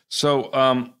 So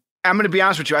I'm going to be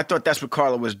honest with you. I thought that's what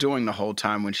Carla was doing the whole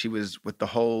time when she was with the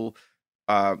whole.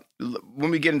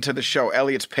 When we get into the show,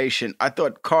 Elliot's patient. I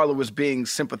thought Carla was being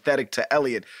sympathetic to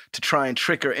Elliot to try and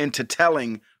trick her into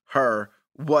telling her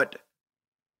what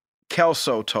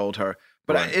Kelso told her.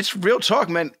 But Right. It's real talk,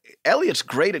 man. Elliot's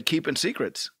great at keeping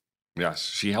secrets. yes,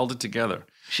 she held it together.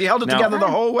 She held it Now- together the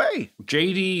whole way.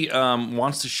 JD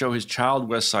wants to show his child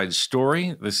West Side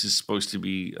Story. This is supposed to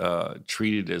be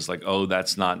treated as like, oh,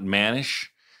 that's not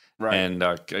mannish. Right.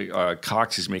 And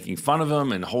Cox is making fun of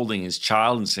him and holding his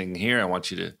child and saying, here, I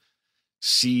want you to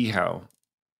see how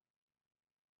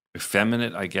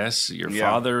effeminate, I guess, your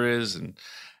father is.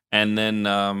 And then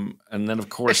of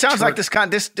course, It sounds like this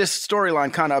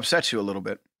storyline kind of upsets you a little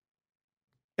bit.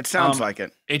 It sounds like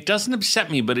it. It doesn't upset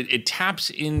me, but it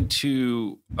taps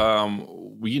into,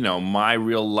 my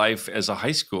real life as a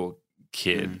high school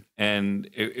kid. And,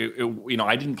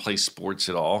 I didn't play sports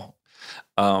at all.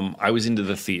 I was into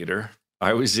the theater.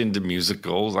 I was into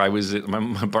musicals.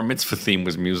 My bar mitzvah theme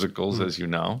was musicals, as you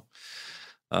know.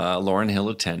 Lauryn Hill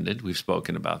attended. We've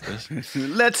spoken about this.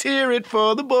 Let's hear it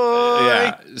for the boy.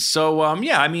 Yeah. So,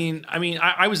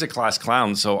 I was a class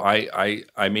clown, so I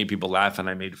made people laugh and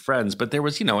I made friends. But there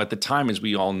was, at the time, as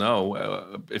we all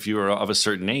know, if you were of a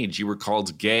certain age, you were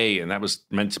called gay, and that was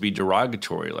meant to be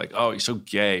derogatory. Like, oh, you're so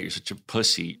gay, you're such a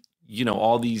pussy.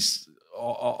 All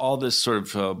this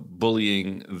sort of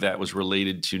bullying that was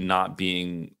related to not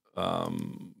being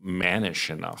mannish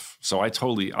enough. So I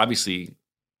totally, obviously,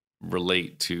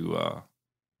 relate to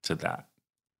that.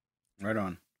 Right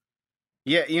on.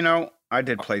 Yeah, I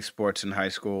did play sports in high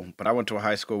school, but I went to a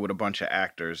high school with a bunch of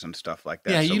actors and stuff like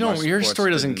that. Yeah, so your story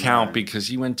doesn't count matter.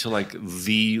 because you went to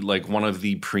one of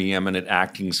the preeminent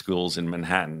acting schools in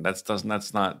Manhattan.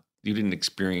 That's not you didn't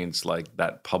experience like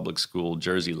that public school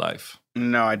Jersey life.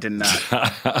 No, I did not.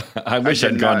 I wish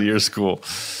I'd gone to your school.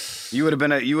 You would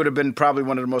have been probably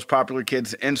one of the most popular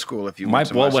kids in school if you went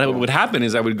to my what school. would happen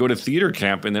is I would go to theater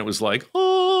camp and it was like,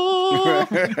 oh,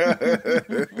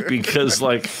 because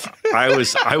like I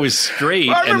was straight.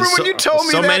 I remember when you told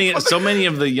me that. So many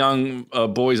of the young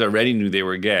boys already knew they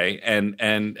were gay,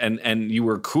 and you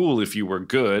were cool if you were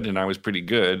good, and I was pretty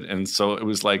good, and so it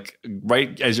was like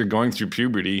right as you're going through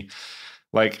puberty.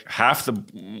 Like half the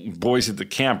boys at the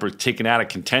camp are taken out of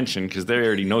contention because they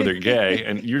already know they're gay.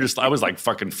 And I was like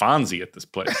fucking Fonzie at this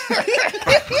place.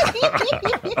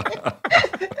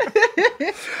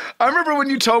 I remember when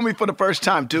you told me for the first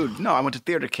time, dude, no, I went to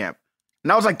theater camp.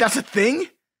 And I was like, that's a thing?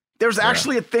 There's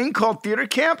actually a thing called theater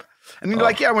camp? And you're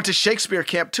like, yeah, I went to Shakespeare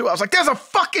camp too. I was like, there's a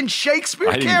fucking Shakespeare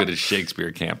camp? I didn't go to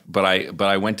Shakespeare camp, but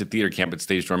I went to theater camp at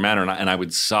Stage Door Manor, and I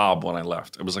would sob when I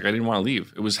left. It was like I didn't want to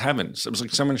leave. It was heaven. It was like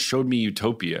someone showed me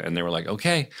Utopia, and they were like,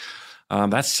 okay,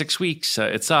 that's 6 weeks.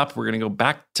 It's up. We're going to go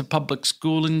back to public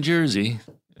school in Jersey.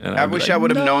 And I wish I would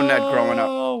have known that growing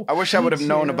up. I wish I would have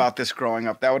known about this growing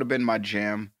up. That would have been my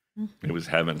jam. It was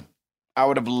heaven. I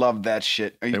would have loved that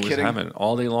shit. Are you kidding? It was heaven.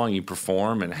 All day long, you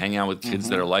perform and hang out with kids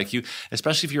that are like you,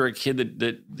 especially if you're a kid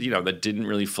that didn't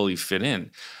really fully fit in.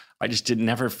 I just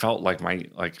never felt like I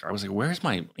was like, where's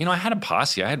my, I had a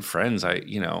posse, I had friends. I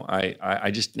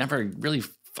just never really,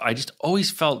 I just always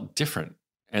felt different.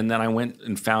 And then I went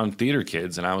and found theater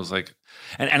kids, and I was like,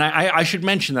 and I should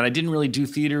mention that I didn't really do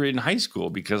theater in high school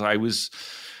because I was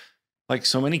like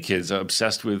so many kids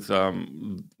obsessed with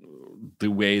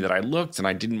the way that I looked, and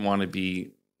I didn't want to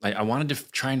be. I wanted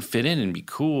to try and fit in and be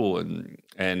cool,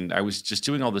 and I was just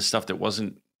doing all this stuff that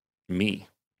wasn't me.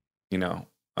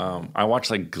 I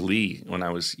watched like Glee when I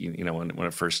was, when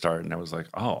it first started, and I was like,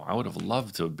 oh, I would have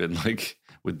loved to have been like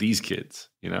with these kids,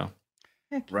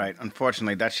 Right.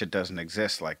 Unfortunately, that shit doesn't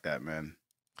exist like that, man.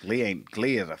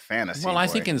 Glee is a fantasy. Well, I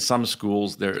think in some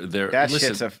schools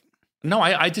shit's a. No,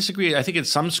 I disagree. I think in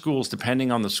some schools,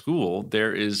 depending on the school,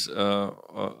 there is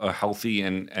a healthy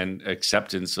and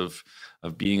acceptance of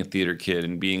being a theater kid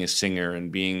and being a singer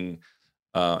and being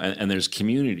and there's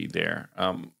community there.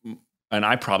 And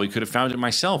I probably could have found it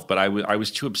myself, but I was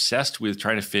too obsessed with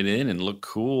trying to fit in and look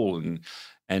cool and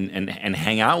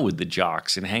hang out with the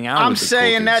jocks and hang out. I'm with the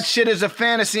saying cool that kids. shit is a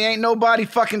fantasy. Ain't nobody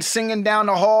fucking singing down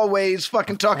the hallways,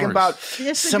 fucking talking about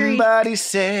somebody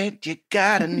said you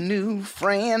got a new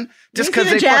friend. Just because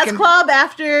they the jazz fucking club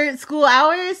after school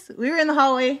hours, we were in the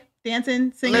hallway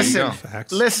dancing, singing.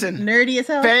 Listen. Nerdy as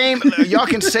hell. Fame. Y'all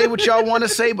can say what y'all want to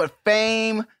say, but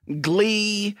Fame,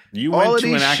 Glee, all of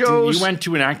these shows. You went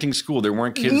to an acting school. There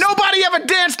weren't kids. Nobody ever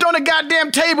danced on a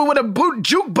goddamn table with a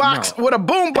jukebox, with a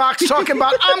boombox talking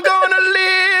about, I'm going to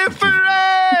live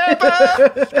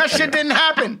forever. That shit didn't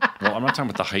happen. Well, I'm not talking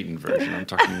about the heightened version. I'm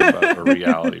talking about a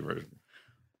reality version.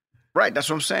 Right, that's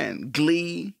what I'm saying.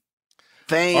 Glee,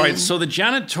 Fame. All right, so the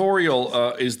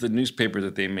Janitorial is the newspaper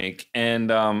that they make, and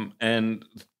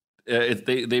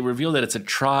they reveal that it's a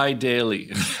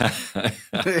tri-daily.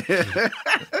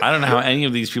 I don't know how any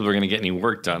of these people are going to get any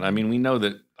work done. I mean, we know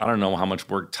that, I don't know how much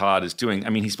work Todd is doing. I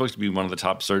mean, he's supposed to be one of the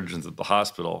top surgeons at the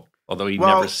hospital, although he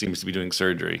never seems to be doing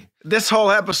surgery. This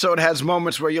whole episode has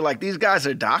moments where you're like, these guys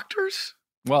are doctors?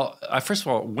 Well, first of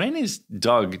all, when is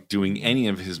Doug doing any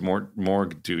of his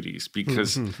morgue duties?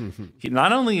 Because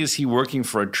not only is he working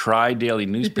for a tri-daily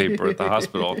newspaper at the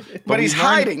hospital, but he's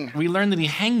hiding. We learned that he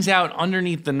hangs out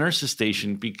underneath the nurse's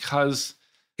station because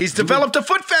he's developed a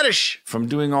foot fetish. From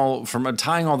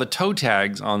tying all the toe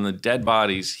tags on the dead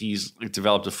bodies, he's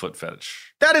developed a foot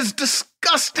fetish. That is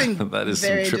disgusting. That is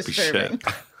Very some trippy disturbing.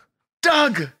 shit.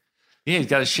 Doug. Yeah, he's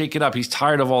got to shake it up. He's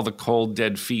tired of all the cold,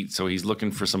 dead feet, so he's looking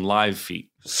for some live feet.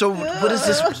 So what is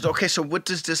this? Okay, so what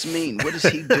does this mean? What is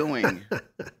he doing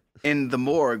in the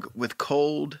morgue with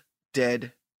cold,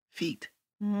 dead feet?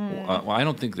 Well, I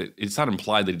don't think that it's not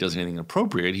implied that he does anything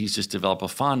inappropriate. He's just developed a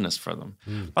fondness for them.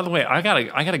 By the way, I got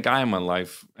a guy in my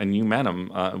life, and you met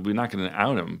him. We're not going to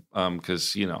out him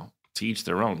because to each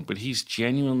their own. But he's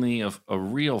genuinely a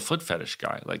real foot fetish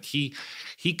guy. Like he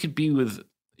could be with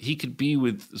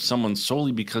someone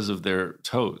solely because of their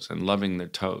toes and loving their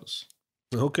toes.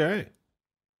 Okay.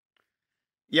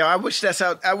 Yeah, I wish that's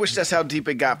how deep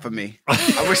it got for me.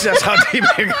 I wish that's how deep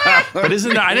it got. But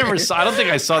isn't there? I don't think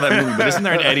I saw that movie. But isn't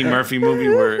there an Eddie Murphy movie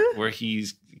where he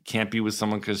can't be with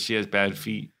someone because she has bad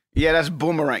feet? Yeah, that's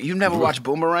Boomerang. You never watched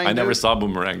Boomerang? I never saw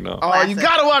Boomerang. No. Oh, you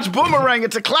gotta watch Boomerang.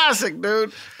 It's a classic,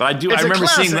 dude. But I do. I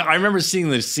remember seeing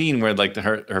the scene where like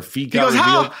her feet got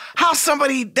revealed. How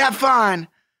somebody that fine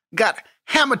got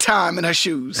hammer time in her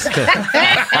shoes.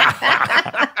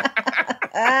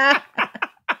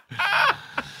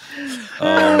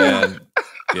 Oh man,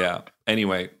 yeah.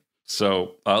 Anyway,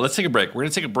 so let's take a break. We're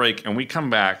gonna take a break, and we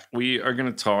come back. We are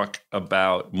gonna talk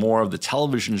about more of the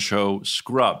television show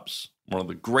Scrubs, one of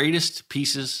the greatest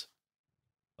pieces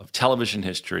of television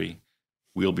history.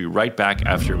 We'll be right back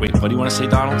after. Wait, what do you want to say,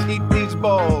 Donald? Eat these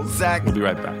balls, Zach. We'll be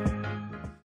right back.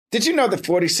 Did you know that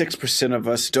 46% of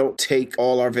us don't take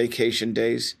all our vacation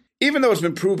days? Even though it's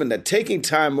been proven that taking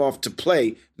time off to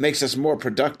play makes us more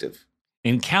productive.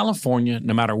 In California,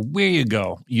 no matter where you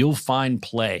go, you'll find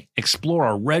play. Explore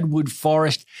a redwood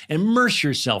forest, immerse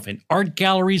yourself in art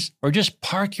galleries, or just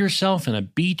park yourself in a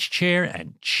beach chair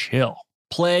and chill.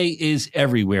 Play is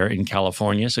everywhere in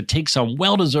California, so take some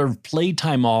well-deserved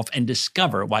playtime off and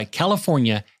discover why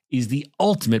California is the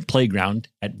ultimate playground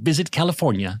at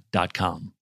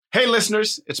visitcalifornia.com. Hey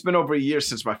listeners, it's been over a year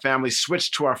since my family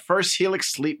switched to our first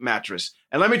Helix sleep mattress.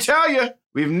 And let me tell you,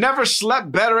 we've never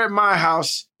slept better at my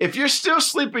house. If you're still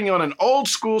sleeping on an old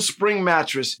school spring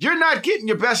mattress, you're not getting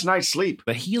your best night's sleep.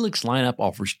 The Helix lineup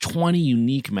offers 20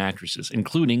 unique mattresses,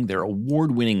 including their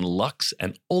award-winning Luxe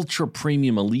and Ultra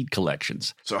Premium Elite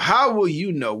collections. So how will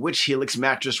you know which Helix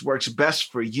mattress works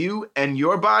best for you and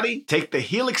your body? Take the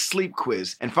Helix Sleep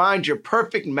Quiz and find your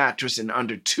perfect mattress in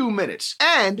under 2 minutes.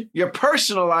 And your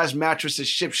personalized mattress is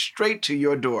shipped straight to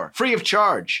your door, free of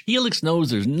charge. Helix knows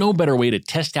there's no better way to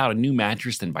test out a new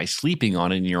mattress than by sleeping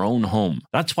on it in your own home.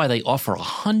 That's why they offer a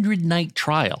 100-night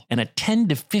trial and a 10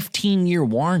 to 15-year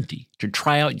warranty to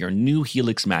try out your new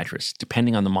Helix mattress,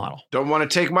 depending on the model. Don't want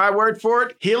to take my word for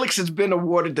it? Helix has been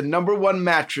awarded the #1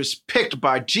 mattress picked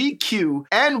by GQ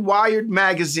and Wired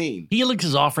Magazine. Helix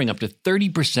is offering up to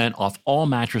 30% off all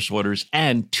mattress orders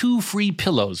and 2 free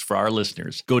pillows for our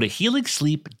listeners. Go to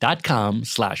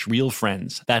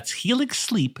helixsleep.com/realfriends. That's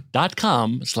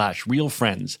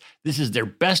helixsleep.com/realfriends. This is their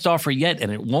best offer yet,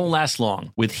 and it won't last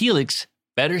long. With Helix,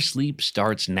 better sleep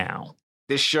starts now.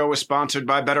 This show is sponsored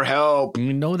by BetterHelp.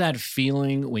 You know that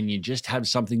feeling when you just have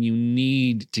something you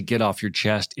need to get off your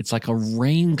chest? It's like a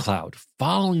rain cloud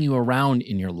following you around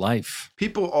in your life.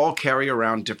 People all carry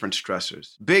around different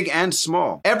stressors, big and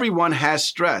small. Everyone has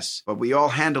stress, but we all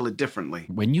handle it differently.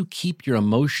 When you keep your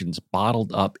emotions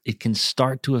bottled up, it can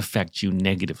start to affect you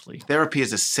negatively. Therapy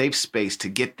is a safe space to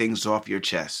get things off your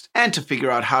chest and to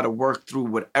figure out how to work through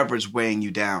whatever's weighing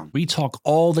you down. We talk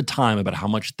all the time about how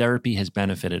much therapy has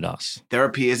benefited us.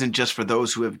 Therapy isn't just for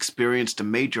those who have experienced a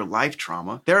major life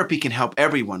trauma. Therapy can help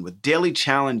everyone with daily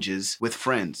challenges with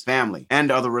friends, family,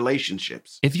 and other relationships.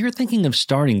 relationships. If you're thinking of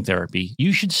starting therapy,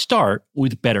 you should start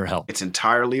with BetterHelp. It's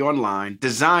entirely online,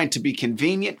 designed to be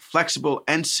convenient, flexible,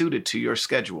 and suited to your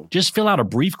schedule. Just fill out a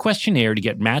brief questionnaire to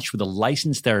get matched with a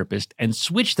licensed therapist and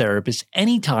switch therapists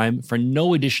anytime for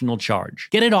no additional charge.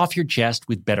 Get it off your chest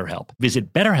with BetterHelp.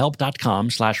 Visit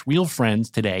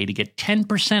BetterHelp.com/realfriends today to get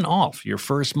 10% off your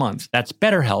first month. That's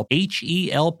BetterHelp,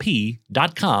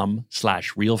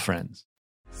 HELP.com/realfriends.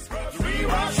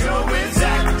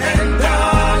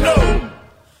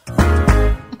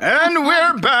 And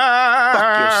we're back.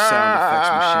 Fuck your sound effects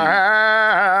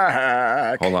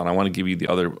machine. Hold on, I want to give you the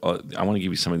other. I want to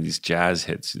give you some of these jazz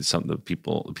hits. Some of the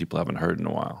people haven't heard in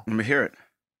a while. Let me hear it.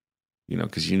 You know,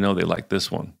 because you know they like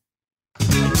this one. And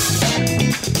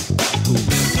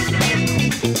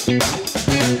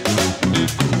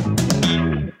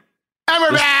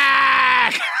we're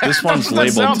back. This one's That's what that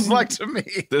labeled. sounds like to me.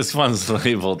 This one's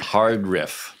labeled hard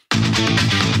riff.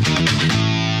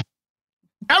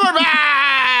 And we're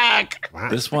back.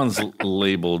 This one's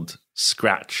labeled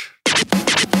scratch.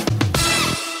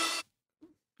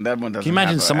 That one doesn't. Can you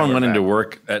imagine have a someone went back. into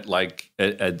work at like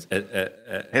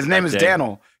His name is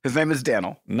Daniel. His name is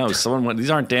Daniel. No, someone went.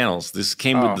 These aren't Daniels. This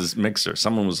came with this mixer.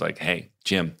 Someone was like, "Hey,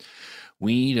 Jim,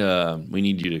 we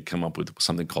need you to come up with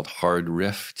something called hard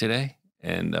riff today,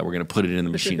 and we're gonna put it in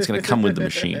the machine. It's gonna come with the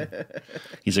machine."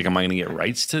 He's like, "Am I gonna get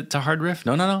rights to hard riff?"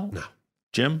 No.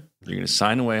 Jim, you're gonna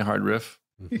sign away hard riff,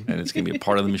 and it's gonna be a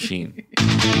part of the machine.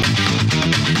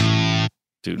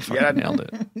 Dude, fucking nailed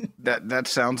it. That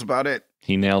sounds about it.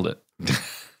 He nailed it.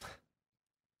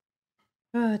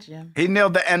 Oh, Jim. He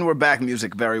nailed the "and we're back"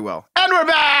 music very well. And we're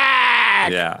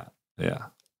back. Yeah.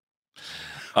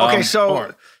 Okay,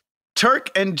 so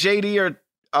Turk and JD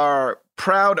are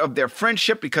proud of their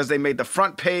friendship because they made the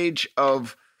front page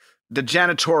of the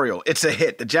janitorial. It's a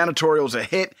hit. The janitorial's a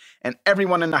hit, and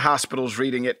everyone in the hospital's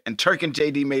reading it. And Turk and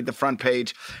JD made the front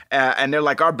page, and they're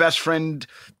like, our best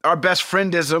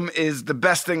friendism is the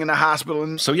best thing in the hospital.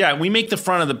 And so yeah, we make the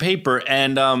front of the paper,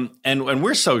 and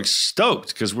we're so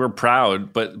stoked because we're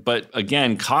proud. But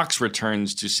again, Cox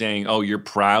returns to saying, "Oh, you're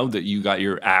proud that you got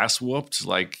your ass whooped?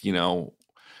 Like, you know,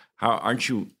 how aren't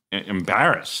you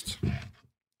embarrassed?"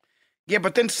 yeah,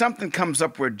 but then something comes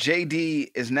up where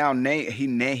JD is now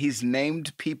he's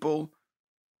named people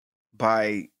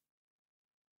by,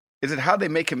 is it how they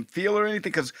make him feel or anything?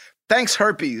 Because thanks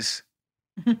herpes.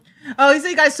 Oh, he said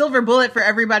he got a silver bullet for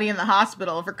everybody in the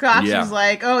hospital. For Cox, Yeah. was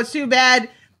like, "Oh, it's too bad.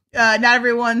 Not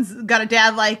everyone's got a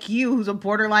dad like you who's a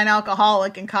borderline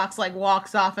alcoholic." And Cox like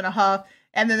walks off in a huff.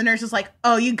 And then the nurse is like,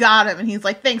 "Oh, you got him." And he's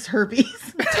like, "Thanks,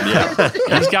 herpes." Yeah,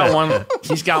 he's got one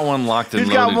locked and He's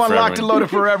loaded. got one for locked and everyone. loaded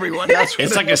for everyone. That's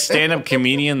It's like a stand-up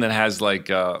comedian that has like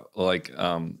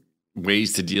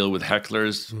ways to deal with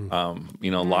hecklers,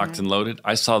 locked and loaded.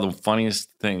 I saw the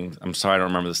funniest thing. I'm sorry, I don't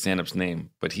remember the stand-up's name,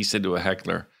 but he said to a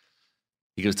heckler,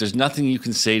 he goes, "There's nothing you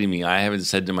can say to me I haven't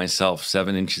said to myself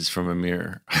 7 inches from a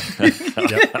mirror."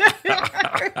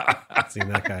 Seen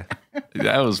that guy.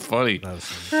 That was funny. That was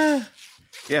funny.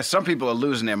 Yeah, some people are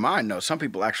losing their mind, though. Some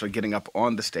people actually getting up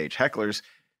on the stage. Hecklers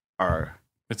are...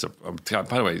 It's by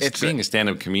the way, being a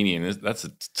stand-up comedian, that's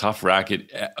a tough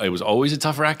racket. It was always a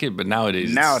tough racket, but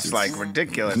nowadays... Now it's like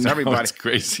ridiculous. No, Everybody... it's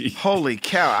crazy. Holy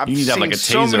cow. You need to have like a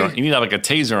taser. You need to have like a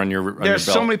taser on your There's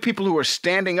belt. so many people who are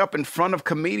standing up in front of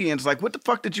comedians like, what the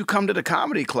fuck did you come to the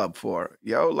comedy club for?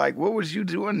 Yo, like, what was you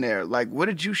doing there? Like, what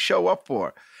did you show up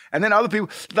for? And then other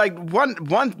people... Like,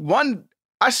 one...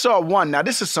 I saw one. Now,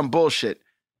 this is some bullshit.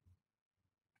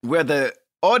 Where the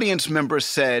audience member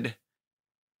said,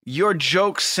 "Your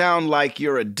jokes sound like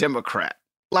you're a Democrat."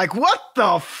 Like, what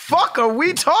the fuck are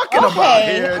we talking about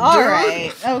here, dude? All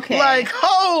right. Okay. Like,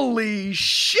 holy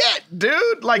shit,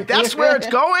 dude. Like, that's where it's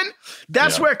going?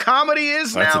 That's where comedy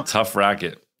is That's now? a tough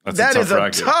racket. That's That a is tough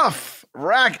racket. tough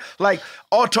racket. Like,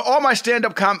 to all my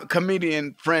stand-up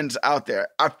comedian friends out there,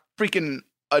 I freaking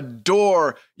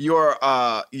adore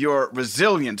your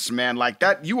resilience, man. Like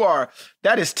that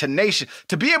is tenacious.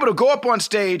 To be able to go up on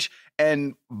stage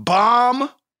and bomb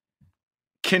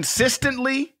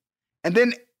consistently and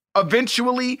then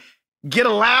eventually get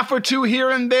a laugh or two here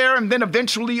and there and then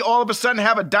eventually all of a sudden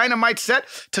have a dynamite set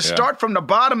to start from the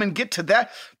bottom and get to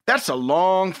that's a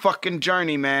long fucking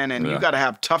journey, man, and you got to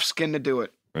have tough skin to do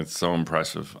it. It's so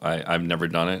impressive. I've never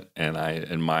done it, and I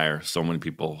admire so many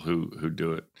people who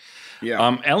do it.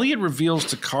 Yeah. Elliot reveals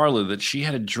to Carla that she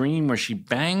had a dream where she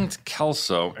banged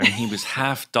Kelso and he was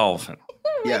half dolphin.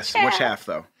 Yes, which half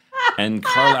though? And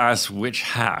Carla asks which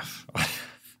half.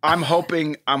 I'm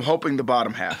hoping the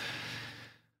bottom half.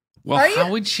 Well, Are you? how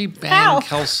would she bang How?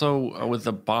 Kelso with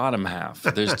the bottom half?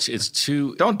 It's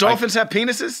too. Don't dolphins have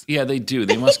penises? Yeah, they do.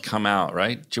 They must come out,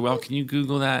 right? Joelle, can you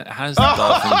Google that? How does the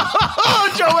dolphin?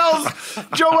 Oh,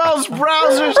 Joel's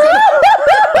browser's gonna.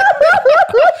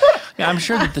 Yeah, I'm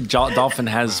sure that the dolphin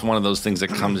has one of those things that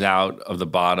comes out of the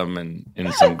bottom and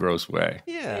in some gross way.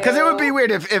 Yeah. Because it would be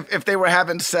weird if they were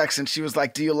having sex and she was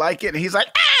like, "Do you like it?" And he's like,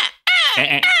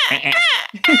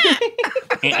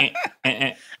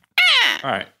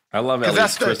 All right. I love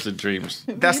Ellie's Twisted Dreams.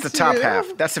 That's the top half.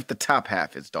 That's if the top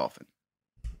half is dolphin.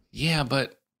 Yeah,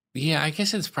 but I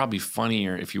guess it's probably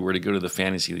funnier if you were to go to the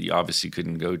fantasy that you obviously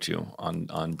couldn't go to on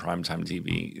primetime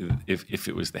TV if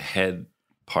it was the head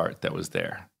part that was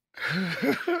there.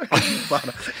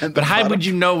 But how would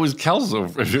you know it was Kelso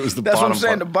if it was the bottom part? That's what I'm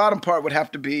saying. The bottom part would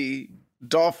have to be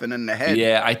dolphin and the head.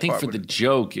 Yeah, I think for the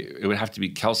joke, it would have to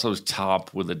be Kelso's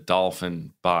top with a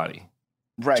dolphin body.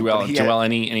 Right. Joelle,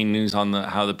 any news on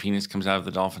how the penis comes out of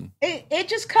the dolphin? It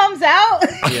just comes out.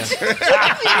 Yeah.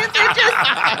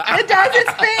 it does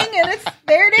its thing, and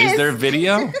there it is. Is there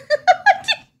video?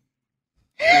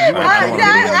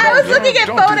 I was looking at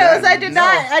photos. I did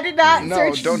not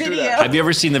search don't video. do that. Have you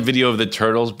ever seen the video of the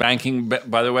turtles banking?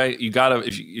 By the way, you gotta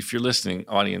if you're listening,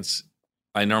 audience.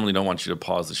 I normally don't want you to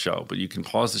pause the show, but you can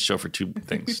pause the show for two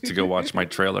things: to go watch my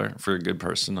trailer for A Good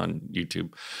Person on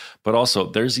YouTube, but also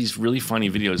there's these really funny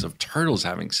videos of turtles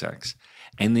having sex,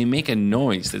 and they make a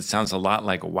noise that sounds a lot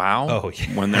like "wow"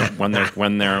 when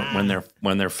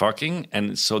they're fucking,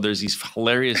 and so there's these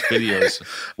hilarious videos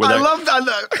where I love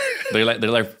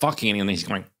they're like fucking, and he's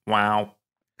going "wow,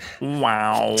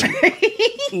 wow."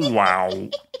 Wow.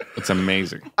 It's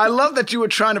amazing. I love that you were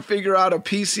trying to figure out a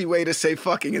PC way to say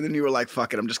fucking, and then you were like,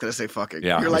 fuck it, I'm just going to say fucking.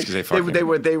 Yeah, You're I'm like, just gonna say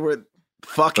they were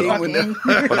fucking.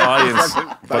 But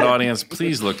audience,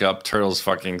 please look up turtles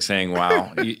fucking saying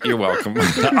wow. You're welcome.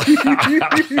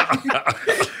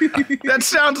 That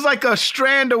sounds like a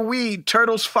strand of weed.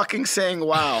 Turtles fucking saying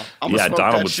wow.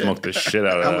 Donald would smoke the shit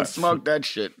out of that. I'm going to smoke that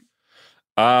shit.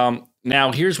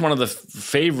 Now, here's one of the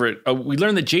favorite. We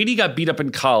learned that JD got beat up in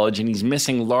college, and he's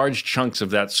missing large chunks of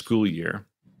that school year.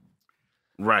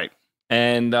 Right.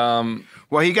 And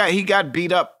well, he got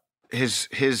beat up. His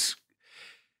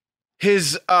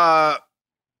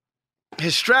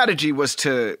strategy was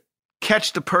to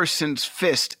catch the person's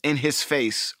fist in his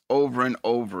face over and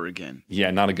over again. Yeah,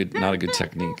 not a good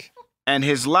technique. And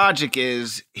his logic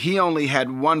is he only had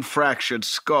one fractured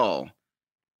skull.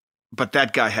 But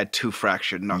that guy had two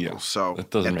fractured knuckles. Yeah, so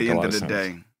at the end of the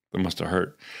day, it must have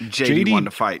hurt. JD won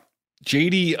the fight.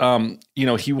 JD,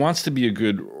 he wants to be a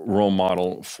good role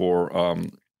model for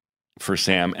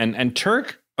Sam, and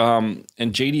Turk and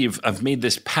JD have made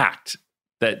this pact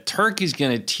that Turk is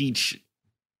going to teach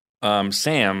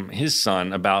Sam, his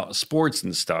son, about sports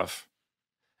and stuff,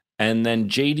 and then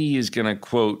JD is going to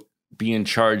quote be in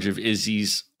charge of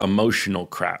Izzy's emotional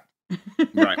crap.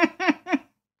 Right.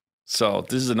 So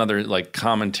this is another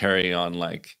commentary on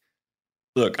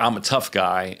look, I'm a tough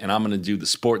guy and I'm going to do the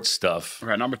sports stuff.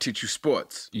 Right, and I'm going to teach you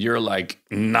sports. You're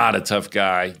not a tough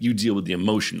guy. You deal with the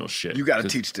emotional shit. You got to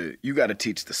teach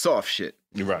the soft shit.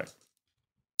 You're right.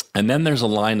 And then there's a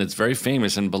line that's very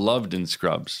famous and beloved in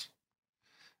Scrubs.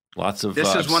 Lots of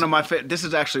This is one of my this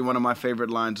is actually one of my favorite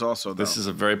lines also though. This is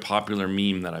a very popular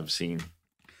meme that I've seen.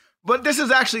 But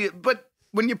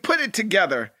when you put it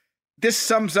together, this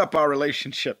sums up our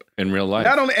relationship in real life.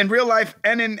 Not only in real life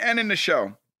and in the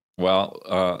show.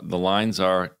 Well, the lines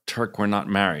are, Turk, we're not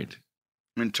married.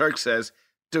 And Turk says,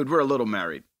 dude, we're a little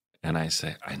married. And I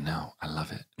say, I know, I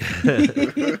love it.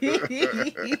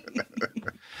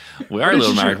 We are a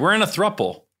little married. We're in a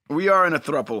throuple. We are in a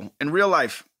throuple. In real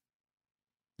life.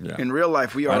 Yeah. In real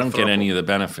life, we are I don't get any of the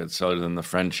benefits other than the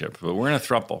friendship, but we're in a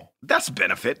throuple. That's a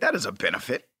benefit. That is a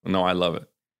benefit. No, I love it.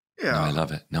 Yeah. No, I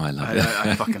love it. No, I love it.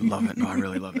 I fucking love it. No, I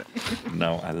really love it.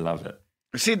 No, I love it.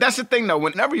 See, that's the thing, though.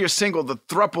 Whenever you're single, the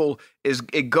throuple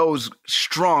goes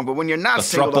strong. But when you're not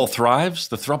single, the throuple thrives.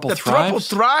 The throuple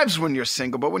thrives when you're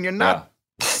single. But when you're not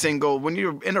single, when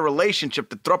you're in a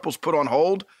relationship, the throuple's put on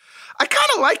hold. I kind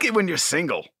of like it when you're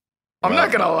single. I'm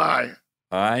not gonna lie.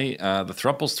 The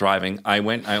throuple's thriving. I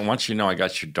want you to know I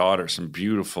got your daughter some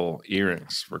beautiful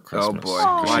earrings for Christmas.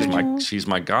 Oh boy, she's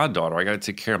my goddaughter. I got to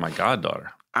take care of my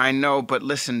goddaughter. I know, but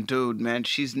listen, dude, man,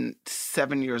 she's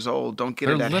 7 years old. Don't get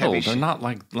her that little. heavy shit. They're not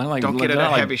like. Don't get her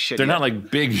that heavy shit. They're yet. not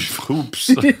like big hoops.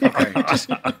 Okay, just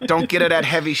don't get her that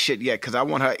heavy shit yet, because I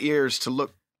want her ears to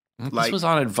look. This was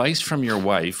on advice from your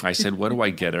wife. I said, what do I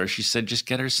get her? She said, just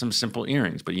get her some simple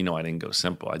earrings. But I didn't go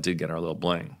simple. I did get her a little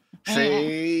bling.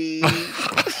 See?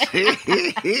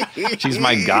 She's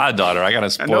my goddaughter. I got to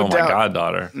spoil my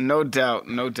goddaughter. No doubt.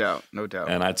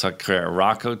 And I took care of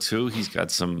Rocco, too. He's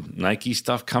got some Nike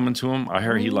stuff coming to him. I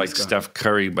heard he likes Steph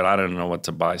Curry, but I don't know what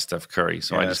to buy Steph Curry.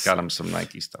 So I just got him some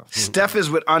Nike stuff. Steph is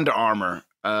with Under Armour.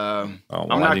 I'm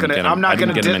not gonna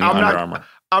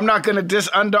diss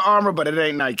Under Armour, but it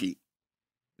ain't Nike.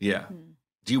 Yeah.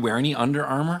 Do you wear any Under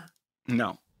Armour?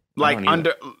 No.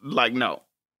 No.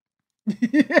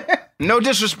 No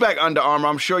disrespect, Under Armour.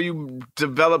 I'm sure you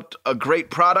developed a great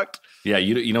product. Yeah,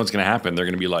 you know what's going to happen? They're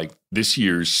going to be like, this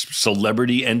year's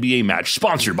celebrity NBA match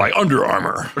sponsored by Under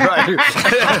Armour. Right.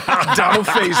 Donald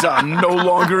Faison no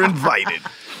longer invited.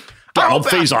 Donald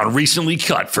Faison recently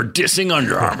cut for dissing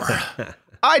Under Armour.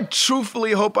 I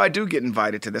truthfully hope I do get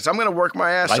invited to this. I'm going to work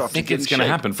my ass off. I think it's going to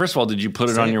happen. First of all, did you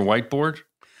put it on your whiteboard?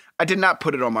 I did not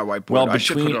put it on my whiteboard. Well, I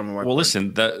should put it on my whiteboard. Well,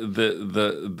 listen,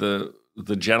 the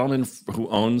gentleman who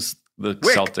owns the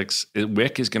Celtics,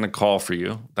 Wick, is going to call for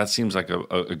you. That seems like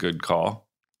a good call.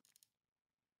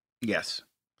 Yes,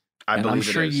 I'm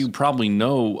sure you probably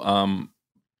know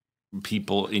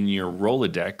people in your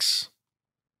Rolodex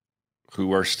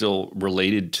who are still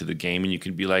related to the game, and you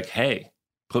could be like, "Hey,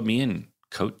 put me in,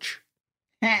 coach."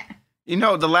 You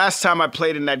know, the last time I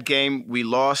played in that game, we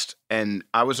lost, and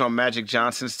I was on Magic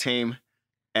Johnson's team,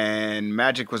 and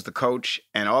Magic was the coach,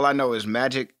 and all I know is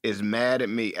Magic is mad at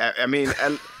me. I mean,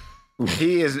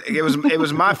 he is. It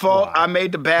was my fault. Wow. I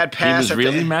made the bad pass. He was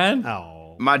really mad?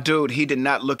 Oh, my dude, he did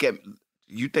not look at.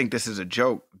 You think this is a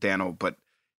joke, Daniel, but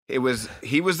he was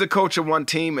the coach of one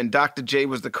team, and Dr. J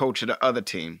was the coach of the other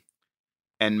team,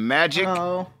 and Magic.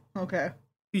 Oh, okay.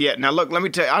 Yeah. Now look, let me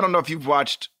tell you. I don't know if you've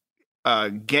watched.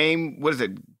 Game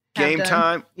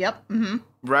time. Yep. Mm-hmm.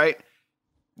 Right.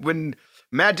 When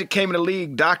Magic came in the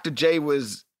league, Dr. J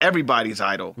was everybody's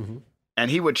idol, and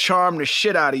he would charm the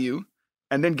shit out of you,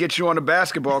 and then get you on the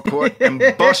basketball court and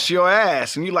bust your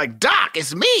ass, and you're like, "Doc,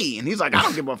 it's me," and he's like, "I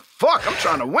don't give a fuck. I'm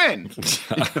trying to win." You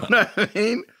know what I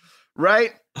mean?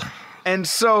 Right. And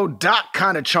so Doc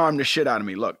kind of charmed the shit out of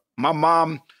me. Look, my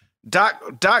mom.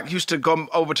 Doc used to go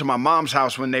over to my mom's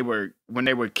house when they were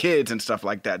kids and stuff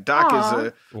like that. Doc is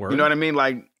you know what I mean?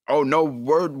 Like, oh, no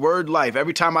word life.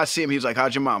 Every time I see him, he's like,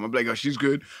 "How's your mom?" I'm like, "Oh, she's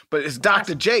good." But it's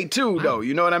Dr. J too, though.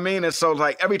 You know what I mean? And so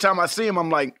like every time I see him, I'm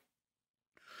like,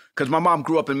 because my mom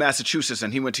grew up in Massachusetts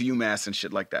and he went to UMass and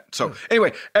shit like that. So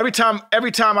anyway, every time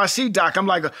I see Doc, I'm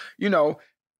like, you know,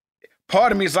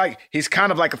 part of me is like, he's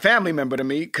kind of like a family member to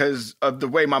me because of the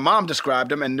way my mom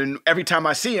described him. And then every time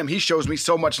I see him, he shows me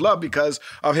so much love because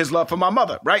of his love for my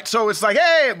mother, right? So it's like,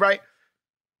 hey, right?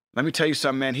 Let me tell you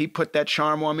something, man. He put that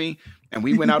charm on me, and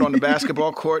we went out on the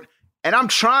basketball court, and I'm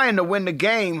trying to win the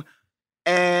game,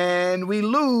 and we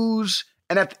lose.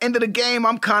 And at the end of the game,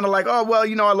 I'm kind of like, oh, well,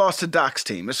 you know, I lost to Doc's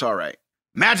team. It's all right.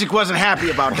 Magic wasn't happy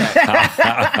about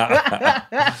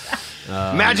that.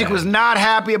 Magic was not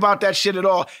happy about that shit at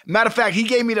all. Matter of fact, he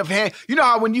gave me the hand. You know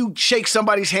how when you shake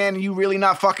somebody's hand and you really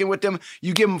not fucking with them,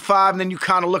 you give them 5 and then you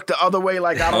kind of look the other way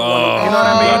like, I don't want to, you know what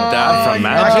I mean? That from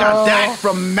Magic? I got that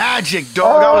from Magic,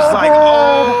 dog. I was like,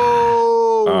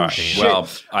 oh, shit. Well,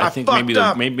 I think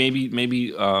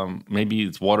maybe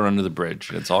it's water under the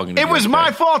bridge. It's all going to be It was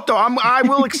my fault, though. I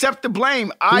will accept the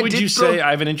blame. Who would you say,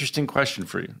 I have an interesting question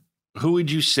for you. Who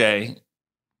would you say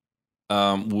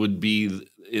would be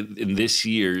in this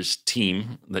year's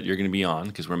team that you're going to be on,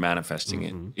 because we're manifesting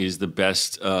it, is the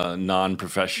best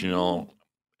non-professional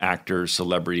actor,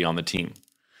 celebrity on the team?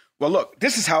 Well, look,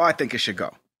 this is how I think it should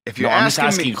go. If you're I'm just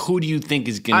asking, who do you think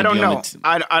is going to be on the team?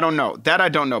 I don't know. That I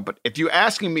don't know. But if you're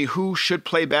asking me who should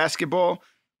play basketball,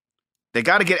 they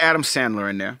got to get Adam Sandler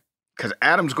in there, because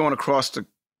Adam's going across the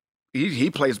 – he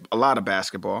plays a lot of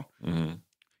basketball. Mm-hmm.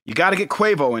 You got to get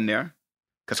Quavo in there,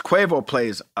 because Quavo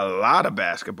plays a lot of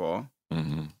basketball.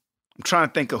 Mm-hmm. I'm trying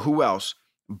to think of who else.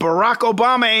 Barack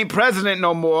Obama ain't president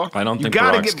no more. I don't think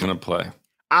Barack's going to play.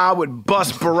 I would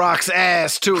bust Barack's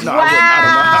ass, too. No,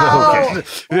 I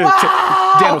wouldn't. I don't know.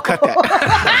 Wow. Daniel, cut that.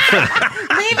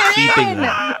 Leave it in.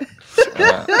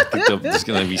 I think there's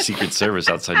going to be Secret Service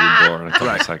outside your door in a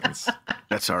couple of seconds.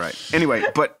 That's all right. Anyway,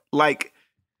 but like,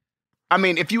 I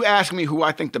mean, if you ask me who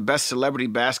I think the best celebrity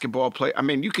basketball player, I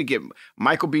mean, you could get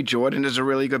Michael B. Jordan is a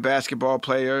really good basketball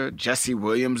player. Jesse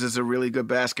Williams is a really good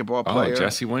basketball player. Oh,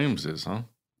 Jesse Williams is, huh?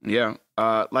 Yeah.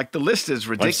 Like the list is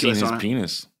ridiculous. I've seen his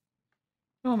penis.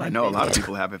 Oh my I know a lot of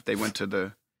people have if they went to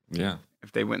the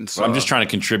if they went and saw. Well, I'm just trying to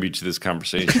contribute to this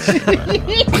conversation.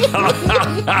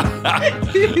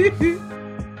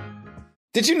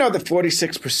 Did you know that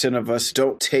 46% of us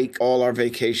don't take all our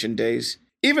vacation days?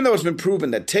 Even though it's been proven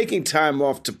that taking time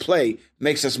off to play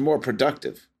makes us more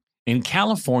productive. In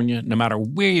California, no matter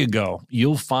where you go,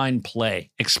 you'll find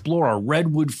play. Explore a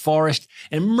redwood forest,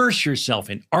 immerse yourself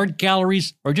in art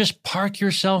galleries, or just park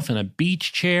yourself in a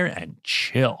beach chair and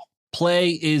chill.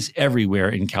 Play is everywhere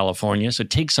in California, so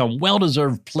take some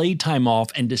well-deserved playtime off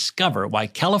and discover why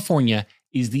California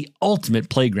is the ultimate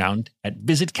playground at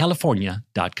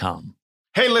visitcalifornia.com.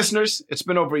 Hey listeners, it's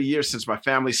been over a year since my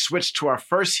family switched to our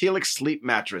first Helix sleep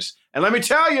mattress. And let me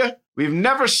tell you, we've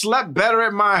never slept better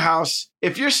at my house.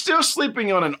 If you're still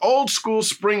sleeping on an old school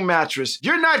spring mattress,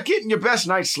 you're not getting your best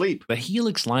night's sleep. The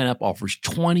Helix lineup offers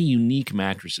 20 unique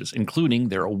mattresses, including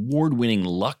their award-winning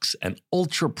Luxe and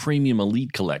Ultra Premium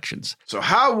Elite collections. So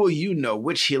how will you know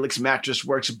which Helix mattress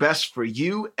works best for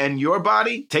you and your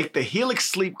body? Take the Helix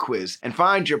Sleep Quiz and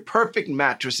find your perfect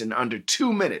mattress in under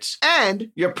 2 minutes.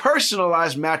 And your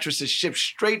personalized mattress is shipped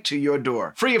straight to your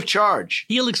door, free of charge.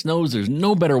 Helix knows there's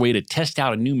no better way to test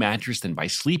out a new mattress than by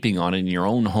sleeping on it in your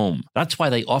own home. That's why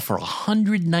they offer a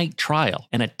 100-night trial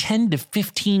and a 10 to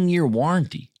 15-year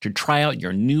warranty to try out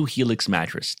your new Helix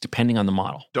mattress, depending on the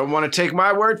model. Don't want to take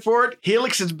my word for it?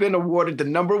 Helix has been awarded the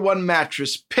 #1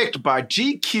 mattress picked by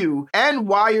GQ and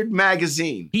Wired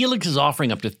Magazine. Helix is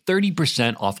offering up to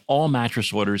 30% off all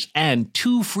mattress orders and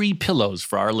 2 free pillows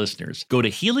for our listeners. Go to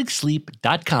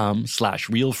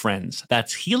helixsleep.com/realfriends.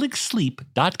 That's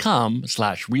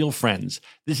helixsleep.com/realfriends.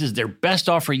 This is their best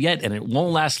offer yet, and it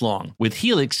won't last long. With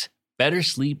Helix, better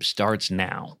sleep starts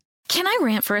now. Can I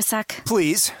rant for a sec?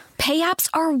 Please. Pay apps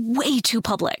are way too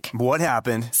public. What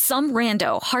happened? Some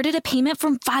rando hearted a payment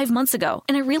from 5 months ago,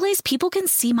 and I realized people can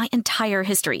see my entire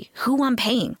history, who I'm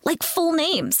paying, like full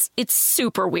names. It's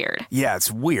super weird. Yeah,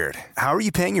 it's weird. How are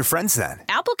you paying your friends then?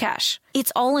 Apple Cash.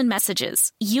 It's all in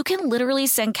messages. You can literally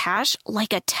send cash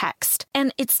like a text,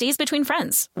 and it stays between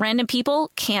friends. Random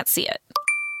people can't see it.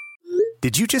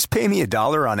 Did you just pay me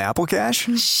 $1 on Apple Cash?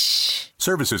 Shh.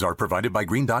 Services are provided by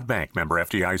Green Dot Bank. Member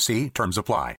FDIC. Terms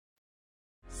apply.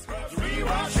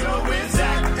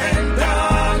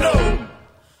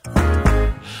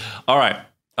 All right.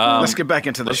 Let's get back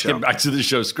into the show. Let's get back to the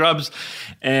show, Scrubs.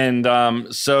 And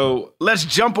so let's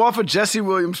jump off of Jesse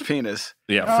Williams' penis.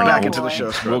 Yeah, for back into the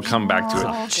show. Scrubs. We'll come back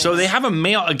to it. So they have a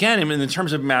male, again, in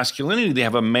terms of masculinity, they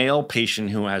have a male patient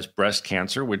who has breast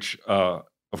cancer, which,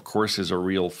 of course, is a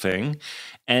real thing.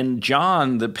 And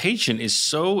John, the patient, is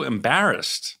so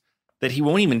embarrassed that he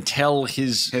won't even tell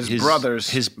his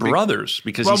brothers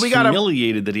because he's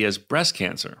humiliated that he has breast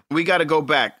cancer. We got to go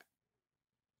back.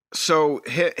 So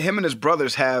him and his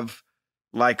brothers have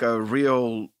like a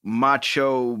real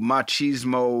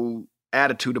machismo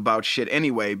attitude about shit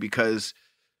anyway, because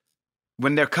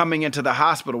when they're coming into the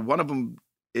hospital, one of them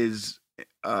is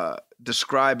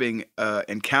describing an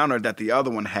encounter that the other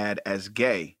one had as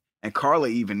gay. And Carla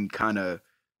even kind of,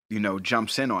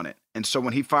 jumps in on it. And so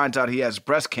when he finds out he has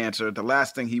breast cancer, the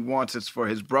last thing he wants is for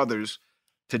his brothers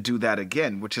to do that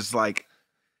again, which is like,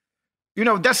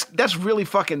 that's really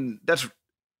fucking,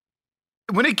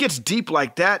 when it gets deep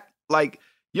like that, like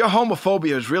your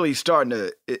homophobia is really starting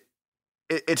to,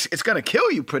 it's going to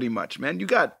kill you pretty much, man.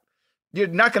 You're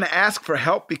not going to ask for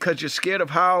help because you're scared of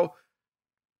how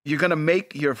you're going to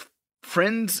make your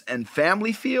friends and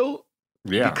family feel.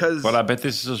 Yeah, but I bet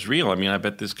this is real. I mean, I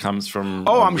bet this comes from.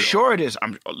 Oh, I'm sure it is.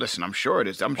 I'm sure it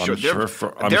is. I'm sure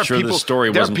the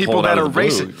story wasn't pulled out of the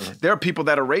blue. There are people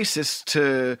that are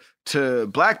racist to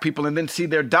black people and then see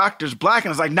their doctors black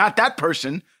and it's like, not that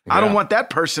person. Yeah. I don't want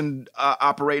that person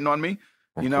operating on me.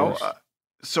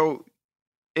 So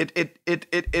it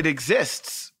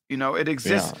exists. It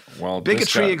exists. Yeah. Well,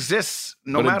 bigotry exists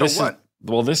no matter what.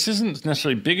 Well, this isn't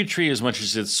necessarily bigotry as much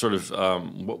as it's sort of,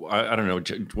 I don't know,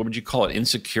 what would you call it?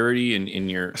 Insecurity in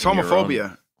your... It's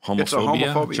homophobia. Homophobia? It's a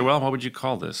homophobia. Joelle, what would you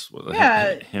call this?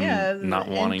 Him not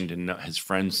wanting to know his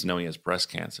friends to know he has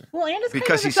breast cancer. Well, and it's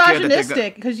because kind of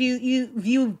misogynistic because you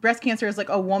view breast cancer as like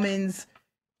a woman's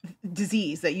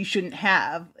disease that you shouldn't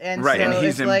have. And right, so and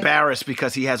he's embarrassed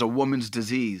because he has a woman's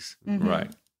disease. Mm-hmm. Right.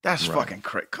 That's fucking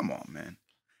crazy. Come on, man.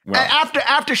 Well, and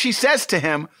after she says to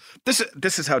him,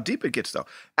 this is how deep it gets though.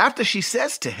 After she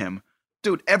says to him,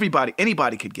 dude,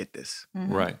 anybody could get this.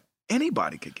 Mm-hmm. Right.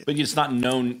 Anybody could get but it's not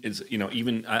known as,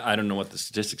 even, I don't know what the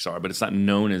statistics are, but it's not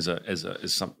known as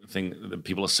something that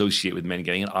people associate with men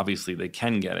getting it. Obviously they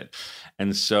can get it.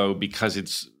 And so because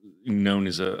it's known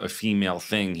as a female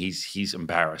thing, he's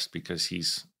embarrassed because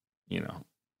he's,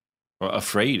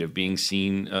 afraid of being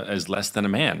seen as less than a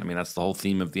man. I mean, that's the whole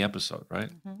theme of the episode,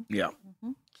 right? Mm-hmm. Yeah.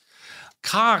 Mm-hmm.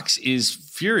 Cox is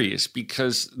furious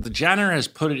because the janitor has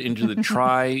put it into the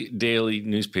Tri-Daily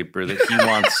newspaper that he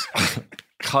wants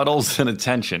cuddles and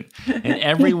attention. And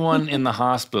everyone in the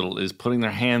hospital is putting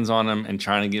their hands on him and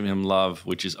trying to give him love,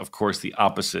 which is, of course, the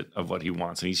opposite of what he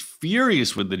wants. And he's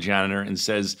furious with the janitor and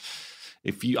says,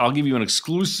 I'll give you an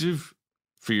exclusive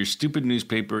for your stupid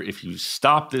newspaper if you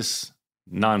stop this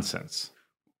nonsense.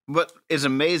 What is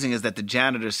amazing is that the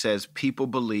janitor says people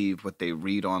believe what they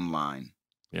read online.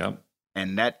 Yep.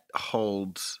 And that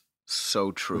holds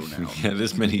so true now. Yeah,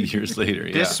 this many years later.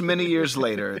 Yeah. This many years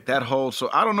later, that holds. So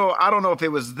I don't know if it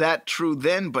was that true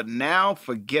then, but now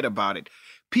forget about it.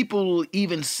 People will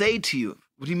even say to you,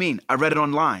 "What do you mean? I read it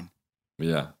online."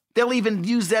 Yeah. They'll even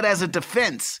use that as a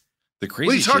defense. The crazy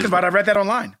What are you talking about? I read that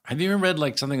online. Have you ever read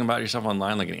like something about yourself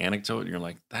online, like an anecdote, and you're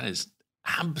like, that is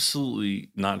absolutely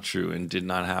not true and did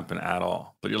not happen at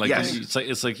all. But you're like, Yes.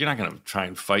 it's like you're not going to try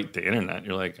and fight the internet.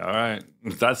 You're like, all right,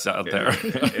 that's out there.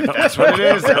 If that's what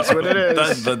it is. That's what it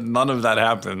is. None of that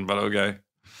happened, but okay.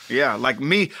 Yeah, like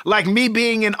me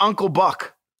being an Uncle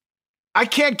Buck. I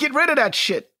can't get rid of that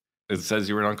shit. It says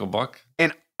you were an Uncle Buck?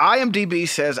 And IMDb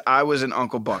says I was an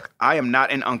Uncle Buck. I am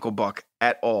not an Uncle Buck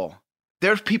at all.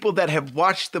 There's people that have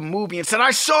watched the movie and said, I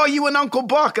saw you in Uncle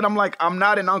Buck. And I'm like, I'm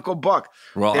not an Uncle Buck.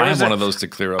 Well, I have one of those to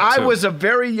clear up, I too. was a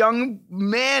very young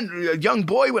man, a young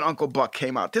boy when Uncle Buck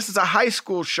came out. This is a high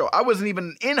school show. I wasn't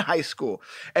even in high school.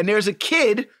 And there's a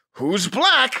kid who's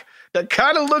black that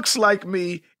kind of looks like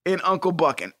me in Uncle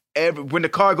Buck. And when the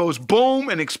car goes boom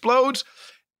and explodes,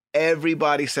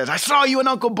 everybody says, I saw you in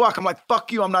Uncle Buck. I'm like,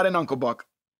 fuck you, I'm not in Uncle Buck.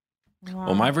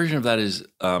 Well, my version of that is,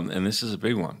 and this is a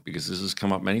big one because this has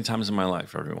come up many times in my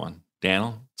life, everyone.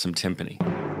 Daniel, some timpani.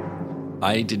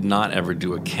 I did not ever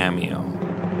do a cameo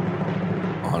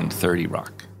on 30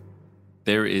 Rock.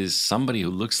 There is somebody who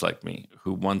looks like me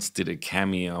who once did a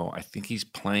cameo. I think he's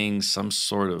playing some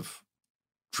sort of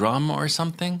drum or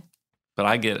something. But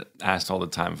I get asked all the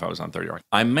time if I was on 30 Rock.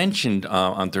 I mentioned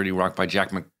on 30 Rock by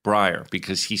Jack McBrayer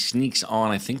because he sneaks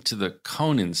on, I think, to the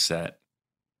Conan set.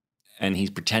 And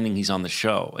he's pretending he's on the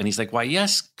show. And he's like, why,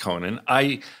 yes, Conan.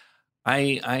 I'm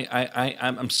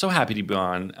so happy to be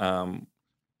on.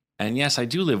 And yes, I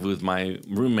do live with my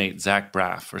roommate, Zach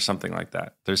Braff, or something like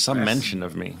that. There's some mention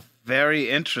of me. Very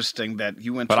interesting that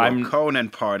you went to a Conan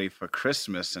party for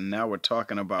Christmas, and now we're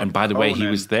talking about And by the way, he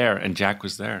Conan. was there, and Jack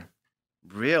was there.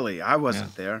 Really? I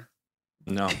wasn't there.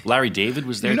 No. Larry David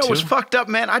was there, You know too. what's fucked up,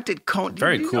 man? I did Conan.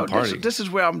 Very cool party. This is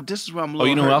where I'm Oh,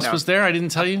 you know who else was there? I didn't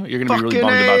tell you? You're going to be really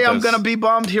bummed about this. I'm going to be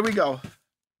bummed. Here we go.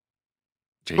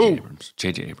 J.J.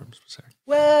 Abrams was there.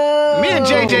 Whoa. Me and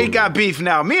JJ got beef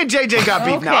now. Me and JJ got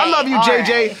beef now. I love you, JJ,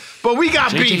 right. but we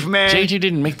got beef, man. JJ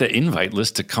didn't make the invite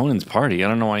list to Conan's party. I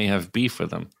don't know why you have beef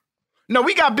with him. No,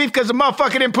 we got beef because the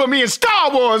motherfucker didn't put me in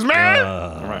Star Wars, man.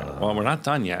 All right. Well, we're not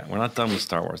done yet. We're not done with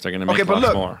Star Wars. They're going to make Okay, but lots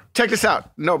look, more. check this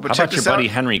out. No, but How check about your this out. buddy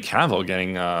Henry Cavill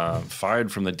getting fired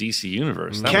from the DC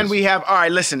universe? Can we have? All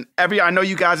right, listen. I know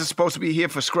you guys are supposed to be here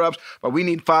for Scrubs, but we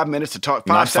need 5 minutes to talk.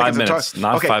 Not 5 5 seconds minutes. to talk.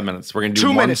 Not Okay. 5 minutes. We're going to do 2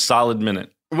 one minutes. solid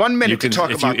minute. 1 minute You can, to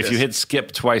talk if about you, this. If you hit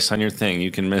skip twice on your thing,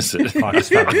 you can miss it.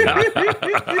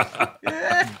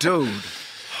 Dude,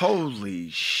 holy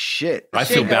shit. I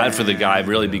feel bad for the guy,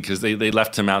 really, because they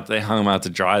left him out. They hung him out to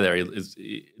dry there.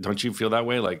 Don't you feel that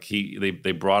way? Like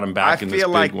they brought him back in this big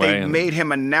way. I feel like they made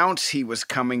him announce he was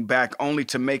coming back only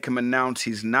to make him announce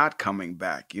he's not coming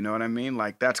back. You know what I mean?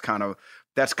 Like that's kind of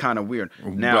weird.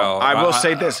 Now, Well,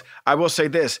 I will say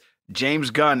this.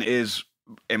 James Gunn is,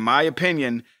 in my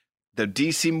opinion, the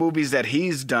DC movies that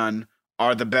he's done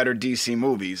are the better DC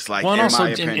movies. Like, Well, and in also, my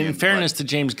opinion. in fairness to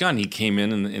James Gunn, he came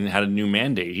in and had a new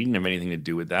mandate. He didn't have anything to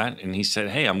do with that, and he said,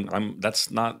 "Hey, that's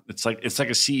not. It's like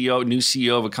a CEO, new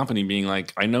CEO of a company, being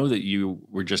like, I know that you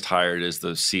were just hired as the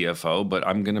CFO, but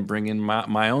I'm going to bring in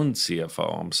my own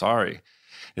CFO. I'm sorry."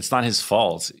 It's not his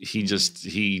fault. He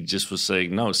just was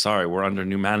saying, "No, sorry, we're under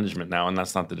new management now, and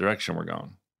that's not the direction we're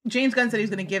going." James Gunn said he was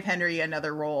going to give Henry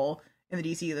another role in the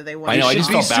DC that they wanted. I know. I just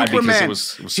felt bad Superman.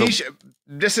 because it was so.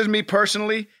 This is me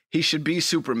personally. He should be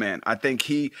Superman. I think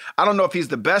I don't know if he's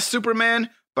the best Superman,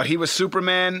 but he was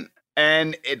Superman,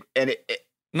 and it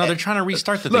No, they're trying to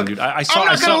restart the Look, thing, dude. I'm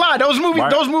not gonna lie.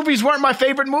 Those movies weren't my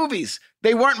favorite movies.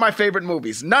 They weren't my favorite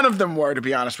movies. None of them were, to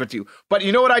be honest with you. But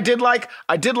you know what I did like?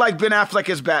 I did like Ben Affleck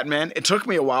as Batman. It took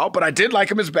me a while, but I did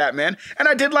like him as Batman, and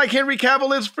I did like Henry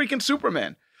Cavill as freaking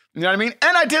Superman. You know what I mean?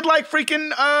 And I did like freaking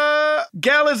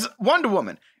Gal as Wonder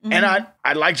Woman, and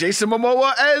I like Jason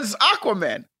Momoa as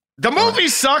Aquaman. The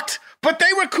movies sucked, but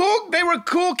they were cool. They were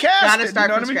cool cast. Gotta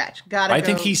start from scratch. I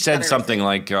think he said something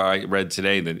like I read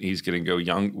today that he's going to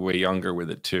go way younger with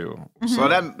it too. So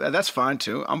that's fine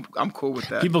too. I'm cool with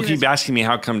that. People keep asking me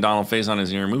how come Donald Faison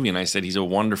is in your movie, and I said he's a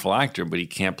wonderful actor, but he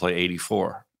can't play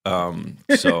 84.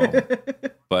 So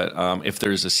But if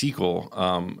there's a sequel,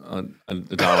 Donald,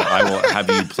 I will have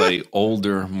you play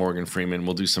older Morgan Freeman.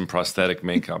 We'll do some prosthetic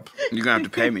makeup. You're gonna have to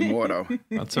pay me more though.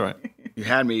 That's all right. You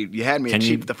had me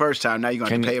cheap the first time. Now you're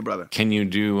gonna have to pay a brother. Can you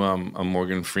do a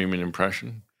Morgan Freeman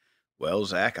impression? Well,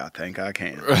 Zach, I think I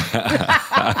can.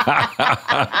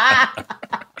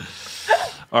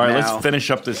 All right, let's finish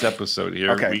up this episode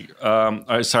here. Okay. All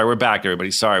right, sorry, we're back,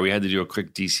 everybody. Sorry, we had to do a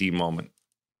quick DC moment.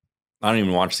 I don't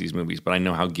even watch these movies, but I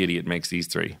know how giddy it makes these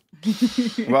three.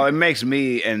 Well, it makes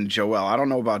me and Joel. I don't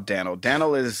know about Daniel.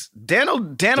 Daniel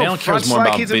cares more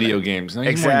about video games. No,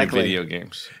 he's more into Exactly. video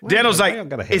games. Daniel's like,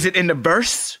 is it in the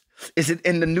verse? Is it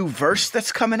in the new verse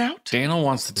that's coming out? Daniel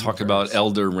wants to talk about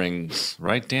Elder Rings,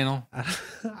 right, Daniel?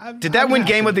 Did that win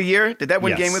Game of the Year? Did that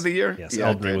win Yes. Game of the Year? Yes, Yeah,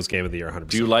 Elden Ring was Game of the Year 100%.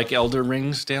 Do you like Elder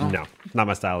Rings, Daniel? No, not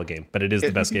my style of game, but it is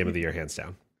the best Game of the Year, hands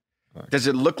down. Does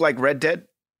it look like Red Dead?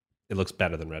 It looks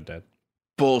better than Red Dead.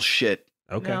 Bullshit.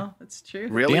 Okay. No, that's true.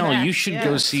 Really? Daniel, you should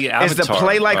go see Avatar. Is the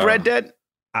play like Red Dead?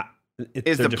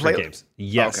 Is the the different play- games?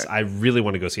 Yes, Okay. I really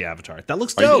want to go see Avatar. That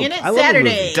looks Are you dope. in it I love the Saturday?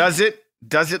 movie.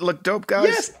 Does it look dope,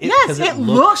 guys? Yes, 'cause it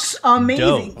looks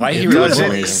amazing. I hear It it looks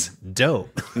amazing.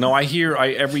 dope. No, I hear.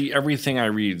 Everything I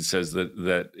read says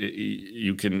that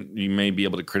you may be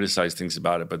able to criticize things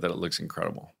about it, but that it looks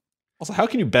incredible. Also, how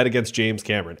can you bet against James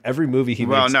Cameron? Every movie he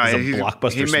Well, makes no, is a he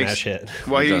blockbuster makes- smash hit.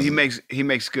 Well, He he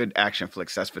makes good action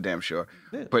flicks. That's for damn sure.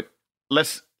 Yeah. But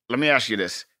let me ask you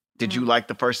this: Did you like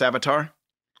the first Avatar?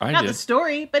 I Not did. the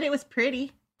story, but it was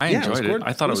pretty. I Yeah, it was enjoyed it. good.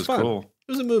 I thought it was fun. cool.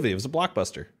 It was a movie. It was a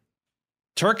blockbuster.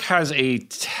 Turk has a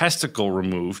testicle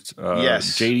removed.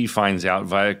 Yes. JD finds out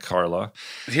via Carla.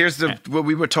 Here's what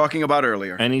we were talking about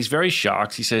earlier. And he's very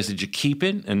shocked. He says, "Did you keep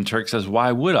it?" And Turk says,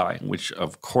 "Why would I?" Which,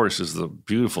 of course, is the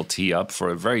beautiful tee up for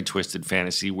a very twisted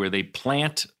fantasy where they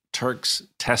plant Turk's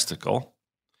testicle,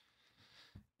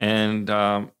 and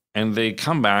they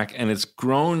come back, and it's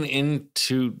grown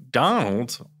into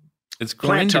Donald. It's grown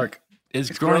Plant into Turk. It's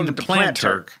It's grown grown into into Plant Plant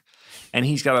Turk, and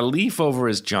he's got a leaf over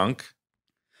his junk.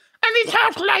 And he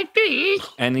talks like this.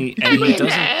 And he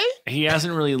doesn't. He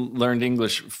hasn't really learned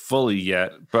English fully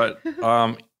yet, but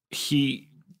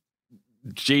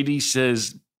JD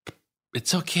says,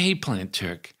 "It's okay, Plant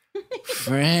Turk,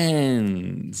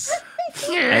 friends."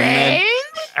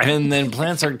 And then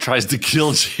Plant Turk tries to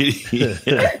kill JD.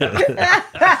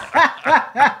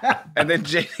 And then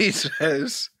JD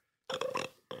says,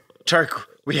 "Turk,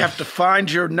 we have to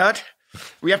find your nut.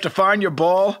 We have to find your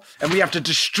ball, and we have to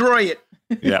destroy it."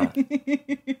 Yeah.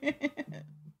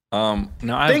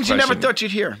 Now I have Things a you never question. thought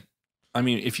you'd hear. I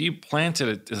mean, if you planted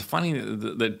it, it's funny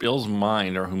that Bill's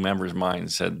mind or whomever's mind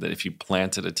said that if you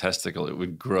planted a testicle, it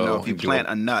would grow. No, if you into plant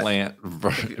a nut.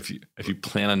 If you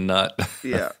plant a nut.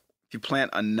 Yeah, if you plant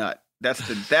a nut, that's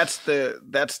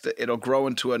the. It'll grow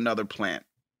into another plant.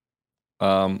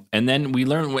 And then we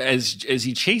learn as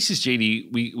he chases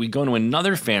JD, we go into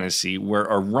another fantasy where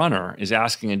a runner is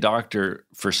asking a doctor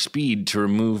for speed to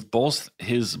remove both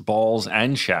his balls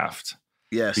and shaft.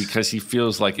 Yes, Because he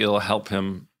feels like it'll help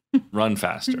him run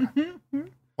faster.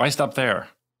 Why stop there?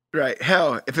 right.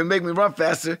 Hell, if it make me run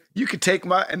faster, you could take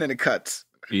my, and then it cuts.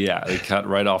 Yeah, they cut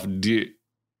right off D.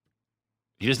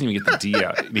 He doesn't even get the D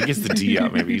out. He gets the D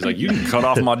out, maybe. He's like, "You can cut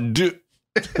off my D."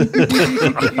 And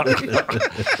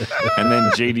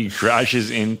then JD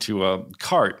crashes into a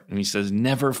cart and he says,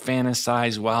 "Never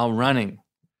fantasize while running."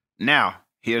 Now,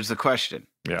 here's the question: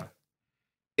 Yeah.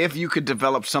 if you could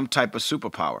develop some type of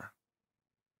superpower,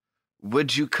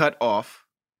 would you cut off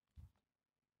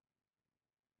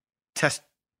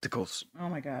testicles? Oh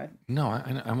my god. No,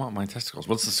 I want my testicles.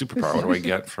 What's the superpower? What do I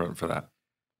get for that?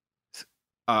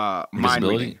 Mind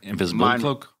Invisibility? reading. Invisibility Mind-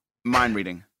 cloak? Mind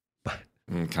reading.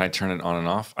 Can I turn it on and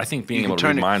off? I think being You able could to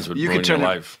read turn it- minds would you ruin could your turn it-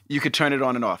 life. You could turn it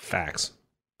on and off. Facts.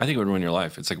 I think it would ruin your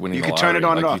life. It's like winning You the could lottery. turn it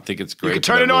on and Like, off. You think it's great. You could but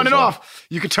turn then it on and ruins off.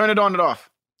 You could turn it on and off.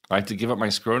 I have to give up my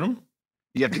scrotum?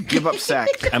 You have to give up sack.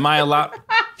 Am I allowed?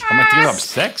 I'm going to give up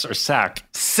sex or sack?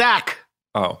 Sack.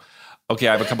 Oh, okay.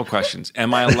 I have a couple questions.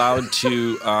 Am I allowed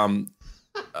to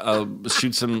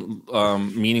shoot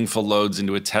some meaningful loads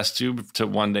into a test tube to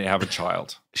one day have a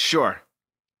child? Sure.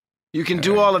 You can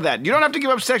do all of that. You don't have to give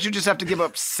up sex. You just have to give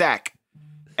up sack.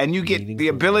 And you get the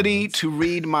ability to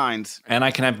read minds. And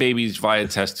I can have babies via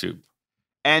test tube.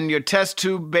 And your test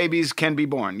tube babies can be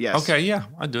born. Yes. Okay, yeah,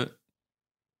 I'd do it.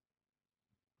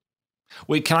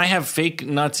 Wait, can I have fake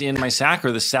nuts in my sack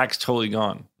or the sack's totally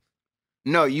gone?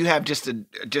 No, you have just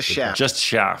shaft. Just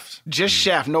shaft. Just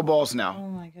shaft. No balls now. Oh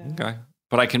my god. Okay.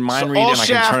 But I can mind So read all and I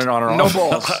can shaft, turn it on or no off.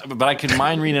 balls. But I can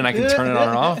mind read and I can turn it on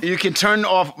or off. You can turn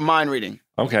off mind reading.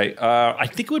 Okay. I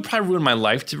think it would probably ruin my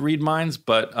life to read minds,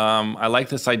 but I like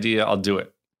this idea. I'll do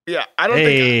it. Yeah, I don't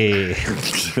Hey.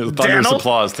 think. Thunderous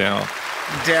applause, Daniel.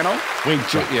 Daniel? Wait,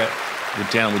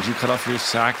 Daniel, would you cut off your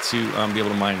sack to be able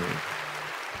to mind read?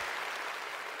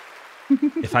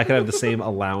 If I could have the same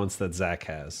allowance that Zach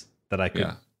has, that I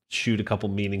could shoot a couple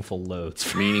meaningful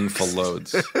loads. Meaningful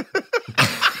loads.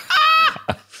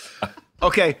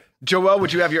 Okay, Joelle,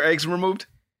 would you have your eggs removed?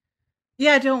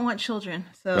 Yeah, I don't want children.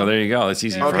 So Oh, there you go. That's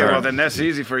easy for Okay, her. well then that's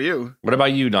easy for you. What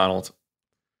about you, Donald?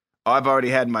 Oh, I've already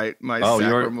had my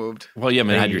sack removed. Well, you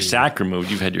haven't had your sack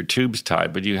removed. You've had your tubes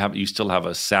tied, but you still have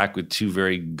a sack with two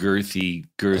very girthy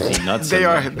nuts. They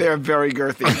are very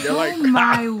girthy. They're like, oh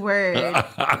my word.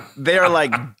 They are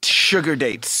like sugar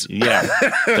dates. Yeah,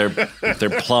 they're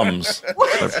plums.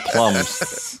 They're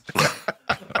plums.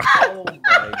 Oh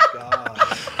my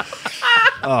god.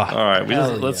 All right,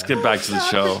 let's get back to the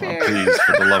show, please,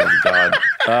 for the love of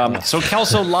God. So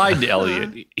Kelso lied to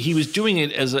Elliot. He was doing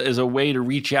it as a way to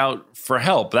reach out for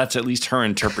help. That's at least her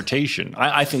interpretation.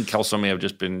 I think Kelso may have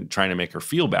just been trying to make her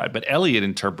feel bad, but Elliot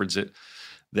interprets it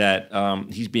that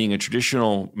he's being a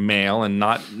traditional male and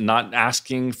not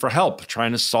asking for help,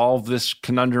 trying to solve this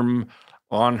conundrum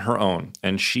on her own.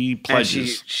 And she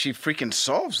pledges. And she freaking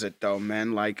solves it though,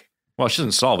 man. Like, well, she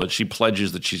doesn't solve it. She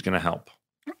pledges that she's going to help.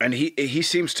 And he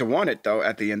seems to want it though.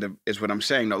 At the end of is what I'm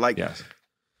saying though. Like, yes,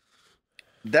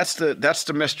 that's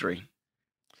the mystery.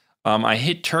 I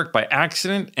hit Turk by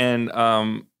accident, and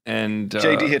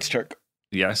JD hits Turk.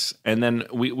 Yes, and then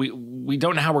we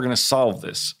don't know how we're going to solve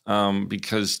this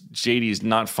because JD is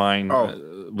not fine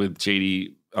with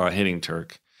JD hitting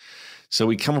Turk. So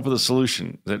we come up with a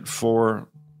solution that for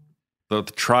the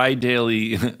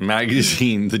Tri-Daily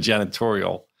magazine, the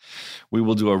Janitorial, we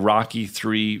will do a Rocky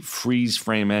III freeze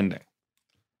frame ending.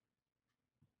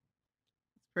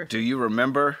 Do you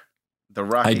remember the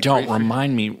Rocky? I don't.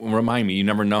 Remind me. You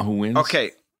never know who wins.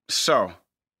 Okay, so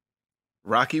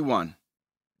Rocky won.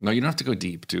 No, you don't have to go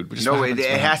deep, dude. No, it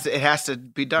has to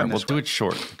be done. Right, we'll do it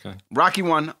short. Okay. Rocky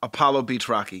 1, Apollo beats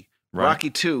Rocky. Right. Rocky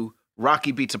 2,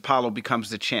 Rocky beats Apollo, becomes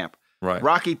the champ. Right.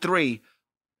 Rocky 3,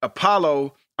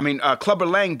 Clubber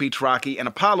Lang beats Rocky, and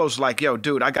Apollo's like, yo,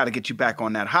 dude, I got to get you back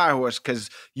on that high horse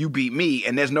because you beat me,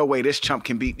 and there's no way this chump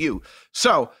can beat you.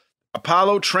 So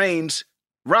Apollo trains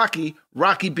Rocky.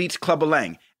 Rocky beats Clubber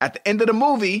Lang. At the end of the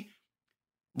movie,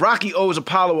 Rocky owes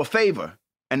Apollo a favor,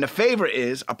 and the favor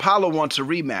is Apollo wants a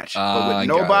rematch, but with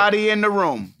nobody in the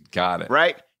room. Got it.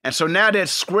 Right? And so now they're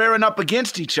squaring up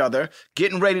against each other,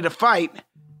 getting ready to fight,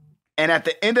 and at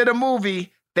the end of the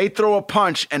movie, they throw a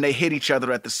punch and they hit each other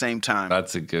at the same time.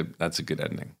 That's a good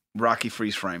ending. Rocky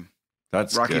freeze frame.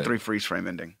 That's Rocky good. 3 freeze frame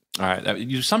ending. All right.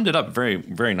 You summed it up very,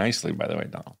 very nicely, by the way,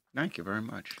 Donald. Thank you very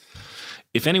much.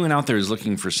 If anyone out there is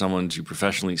looking for someone to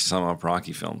professionally sum up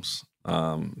Rocky films,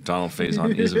 Donald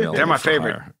Faison is available. They're my for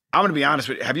favorite. hire. I'm going to be honest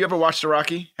with you. Have you ever watched the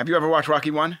Rocky? Have you ever watched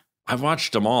Rocky 1? I've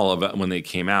watched them all when they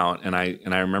came out, and I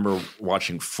remember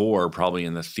watching 4 probably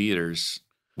in the theaters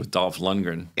with Dolph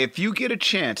Lundgren. If you get a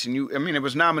chance, and it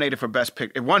was nominated for Best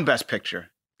Picture. It won Best Picture.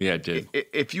 Yeah, it did.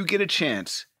 If you get a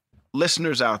chance,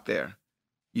 listeners out there,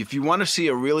 if you want to see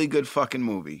a really good fucking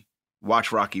movie,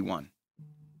 watch Rocky 1.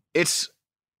 It's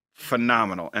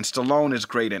phenomenal. And Stallone is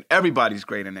great in it. Everybody's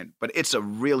great in it. But it's a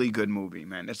really good movie,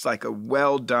 man. It's like a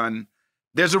well done.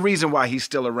 There's a reason why he's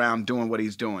still around doing what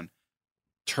he's doing.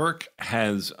 Turk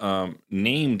has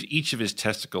named each of his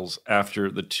testicles after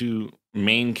the two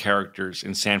main characters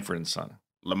in Sanford and Son.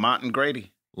 Lamont and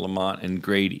Grady. Lamont and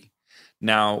Grady.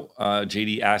 Now,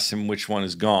 JD asked him which one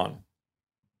is gone.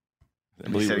 I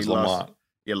believe it was Lamont.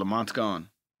 Yeah, Lamont's gone.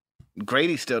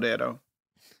 Grady's still there, though.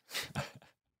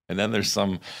 And then there's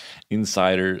some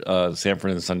insider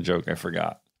Sanford and Son joke I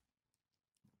forgot.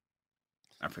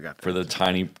 I forgot that. For the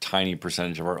tiny, tiny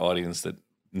percentage of our audience that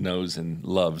knows and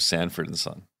loves Sanford and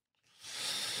Son.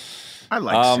 I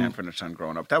liked Sanford and Son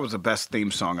growing up. That was the best theme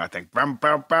song, I think.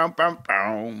 Yep.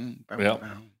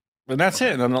 And that's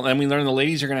it. And we learned the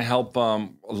ladies are going to help.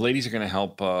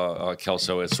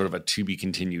 Kelso as sort of a to be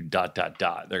continued. ... They're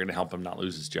going to help him not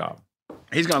lose his job.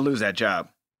 He's going to lose that job.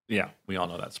 Yeah, we all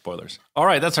know that. Spoilers. All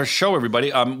right, that's our show,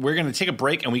 everybody. We're going to take a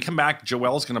break, and we come back.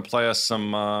 Joelle's going to play us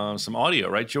some audio,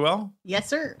 right, Joelle? Yes,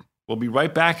 sir. We'll be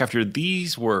right back after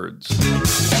these words.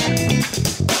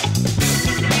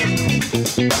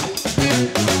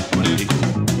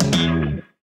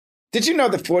 Did you know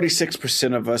that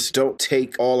 46% of us don't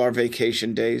take all our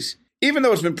vacation days? Even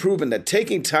though it's been proven that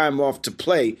taking time off to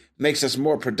play makes us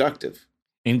more productive.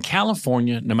 In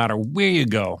California, no matter where you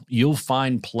go, you'll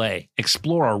find play.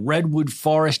 Explore a redwood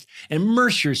forest,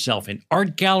 immerse yourself in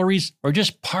art galleries, or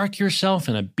just park yourself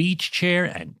in a beach chair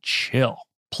and chill.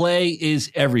 Play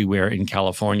is everywhere in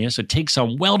California, so take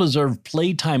some well-deserved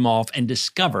playtime off and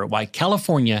discover why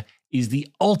California is the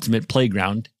ultimate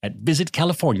playground at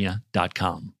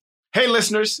visitcalifornia.com. Hey,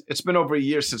 listeners, it's been over a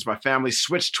year since my family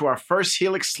switched to our first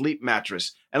Helix sleep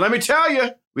mattress. And let me tell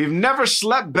you, we've never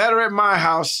slept better at my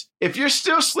house. If you're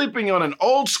still sleeping on an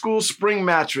old school spring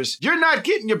mattress, you're not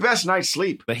getting your best night's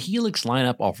sleep. The Helix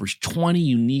lineup offers 20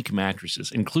 unique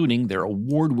mattresses, including their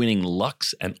award-winning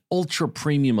Luxe and Ultra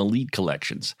Premium Elite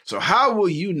collections. So how will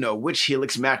you know which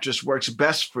Helix mattress works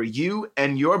best for you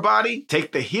and your body?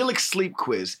 Take the Helix Sleep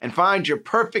Quiz and find your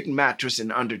perfect mattress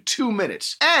in under 2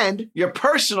 minutes. And your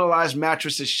personalized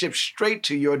mattress is shipped straight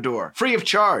to your door, free of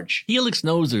charge. Helix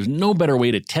knows there's no better way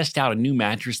to test out a new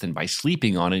mattress than by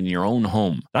sleeping on it in your own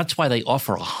home. That's why they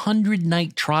offer a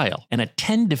 100-night trial and a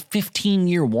 10 to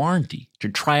 15-year warranty to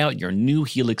try out your new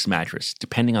Helix mattress,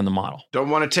 depending on the model.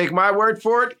 Don't want to take my word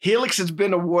for it? Helix has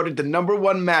been awarded the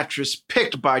 #1 mattress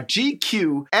picked by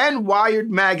GQ and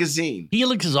Wired Magazine.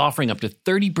 Helix is offering up to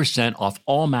 30% off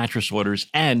all mattress orders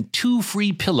and 2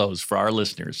 free pillows for our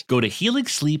listeners. Go to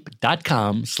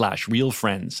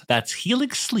helixsleep.com/realfriends. That's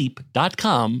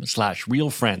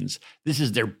helixsleep.com/realfriends. This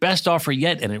is their best offer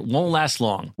yet, and it won't last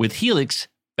long. With Helix,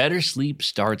 better sleep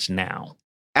starts now.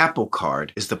 Apple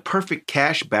Card is the perfect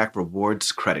cash back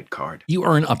rewards credit card. You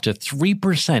earn up to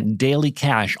 3% daily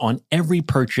cash on every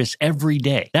purchase every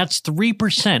day. That's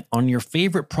 3% on your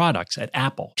favorite products at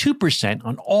Apple, 2%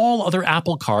 on all other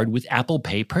Apple Card with Apple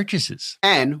Pay purchases,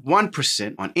 and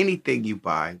 1% on anything you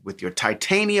buy with your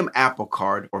titanium Apple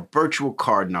Card or virtual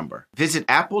card number. Visit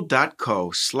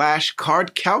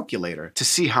apple.co/card calculator to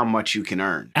see how much you can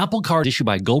earn. Apple Card issued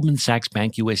by Goldman Sachs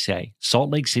Bank USA,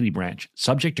 Salt Lake City branch,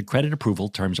 subject to credit approval.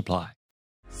 Terms apply.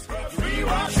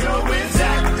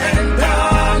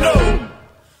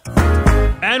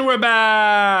 And we're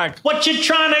back. What you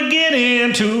trying to get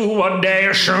into a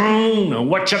day soon?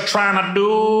 What you trying to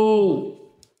do?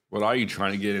 What are you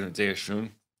trying to get in a day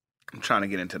soon? I'm trying to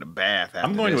get into the bath.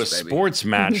 I'm going to a sports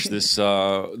match this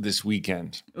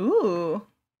weekend. Ooh.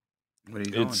 What are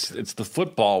you going to? to? It's the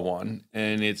football one,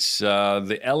 and it's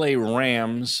the LA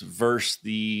Rams versus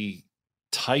the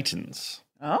Titans.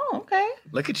 Oh, okay.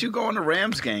 Look at you going to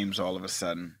Rams games all of a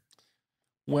sudden.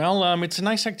 Well, it's a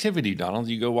nice activity, Donald.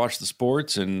 You go watch the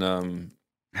sports and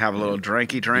have a little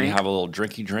drinky drink. Have a little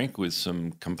drinky drink with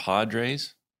some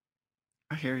compadres.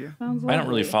 I hear you. I don't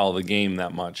really follow the game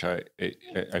that much. I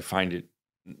find it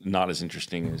not as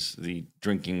interesting as the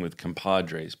drinking with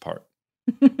compadres part.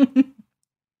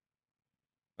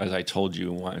 As I told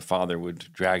you, my father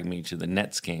would drag me to the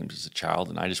Nets games as a child,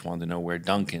 and I just wanted to know where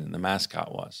Duncan, the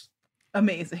mascot, was.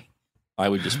 Amazing. I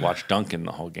would just watch Duncan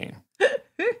the whole game.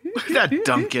 That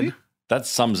Duncan. That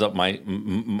sums up my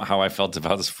how I felt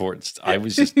about the sports.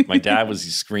 My dad was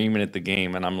screaming at the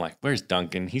game, and I'm like, "Where's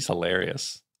Duncan? He's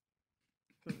hilarious."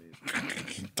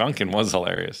 Duncan was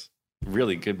hilarious.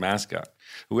 Really good mascot.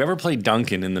 Whoever played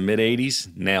Duncan in the mid '80s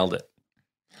nailed it.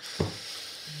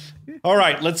 All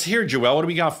right, let's hear Joelle. What do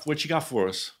we got? What you got for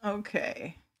us?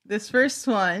 Okay, this first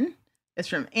one is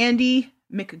from Andy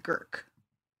McGurk.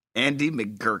 Andy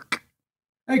McGurk.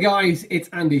 Hey guys, it's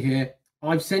Andy here.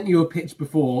 I've sent you a pitch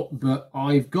before, but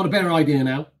I've got a better idea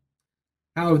now.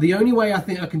 However, the only way I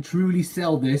think I can truly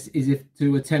sell this is if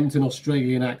to attempt an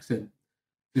Australian accent.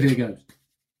 So here goes.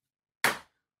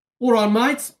 All right,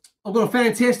 mates. I've got a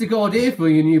fantastic idea for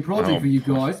your new project for you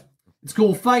guys. It's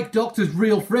called Fake Doctors,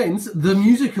 Real Friends, the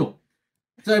musical.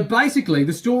 So basically,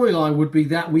 the storyline would be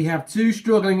that we have 2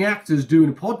 struggling actors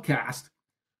doing a podcast,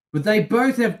 but they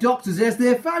both have doctors as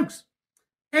their folks.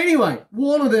 Anyway,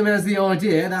 one of them has the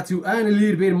idea that to earn a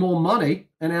little bit more money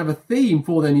and have a theme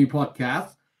for their new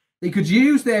podcast, they could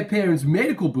use their parents'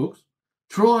 medical books,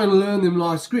 try and learn them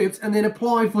like scripts, and then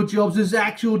apply for jobs as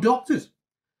actual doctors.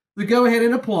 They go ahead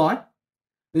and apply,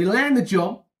 they land the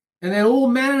job, and then all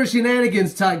manner of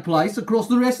shenanigans take place across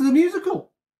the rest of the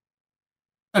musical.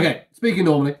 Okay, speaking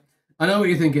normally, I know what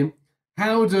you're thinking.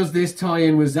 How does this tie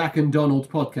in with Zach and Donald's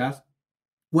podcast?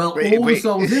 Well, all the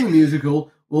songs in the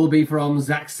musical will be from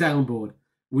Zach's soundboard,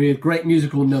 with great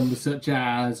musical numbers such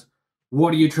as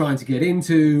What Are You Trying to Get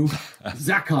Into,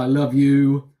 Zach, I Love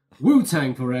You,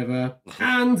 Wu-Tang Forever,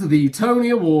 and the Tony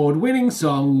Award winning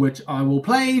song, which I will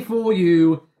play for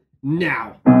you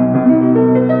now.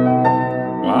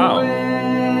 Wow.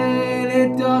 Well,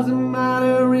 it doesn't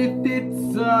matter if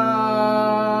it's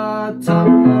a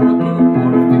tongue or a poop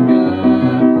or a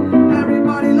finger.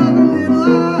 Everybody loves a little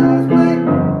earthquake.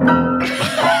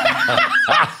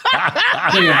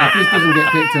 So yeah, if this doesn't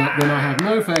get picked up, then I have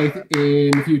no faith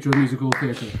in the future of musical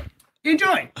theatre.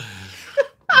 Enjoy!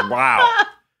 Wow.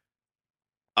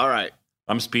 All right.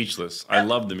 I'm speechless. I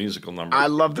love the musical number. I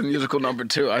love the musical number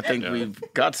too. I think we've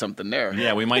got something there.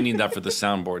 Yeah, we might need that for the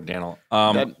soundboard, Daniel.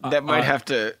 That might have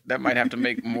to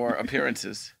make more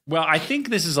appearances. Well, I think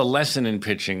this is a lesson in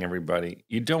pitching, everybody.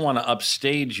 You don't want to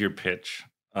upstage your pitch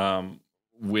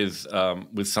with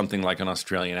something like an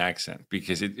Australian accent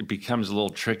because it becomes a little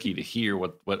tricky to hear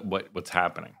what's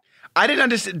happening. I didn't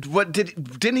understand.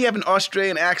 Didn't he have an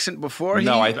Australian accent before?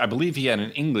 No, I believe he had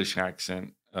an English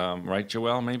accent. Right,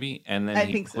 Joelle, maybe? And then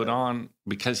he put on,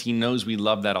 because he knows we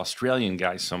love that Australian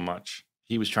guy so much,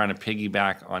 he was trying to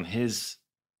piggyback on his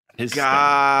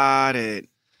Got it.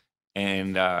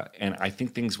 And I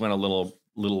think things went a little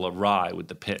awry with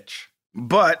the pitch.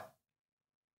 But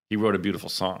he wrote a beautiful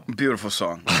song. Beautiful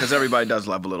song. Because everybody does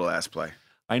love a little ass play.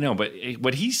 I know, but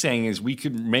what he's saying is we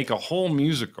could make a whole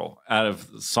musical out of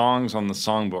songs on the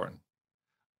songboard.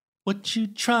 What you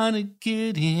trying to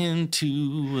get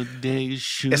into a day's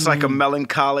shoot? It's like a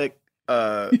melancholic,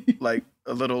 like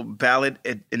a little ballad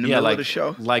in the middle of the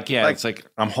show. It's like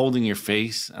I'm holding your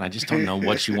face, and I just don't know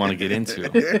what you want to get into.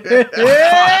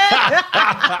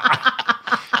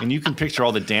 And you can picture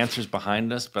all the dancers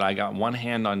behind us, but I got one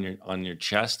hand on your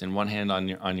chest and one hand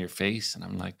on your face, and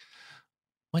I'm like,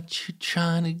 what you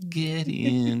trying to get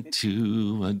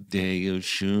into a day of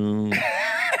shoot?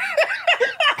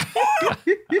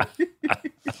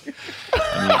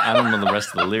 I don't know the rest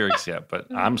of the lyrics yet,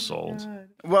 but I'm sold.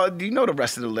 Well, you know the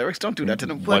rest of the lyrics. Don't do that to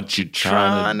them. What you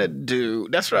trying to do?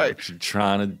 That's right. What you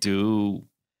trying to do?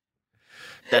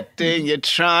 That thing you're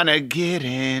trying to get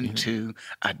into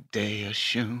a day of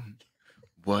shoon.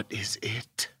 What is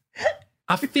it?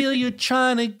 I feel you're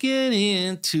trying to get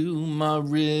into my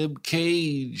rib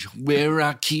cage where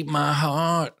I keep my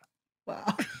heart.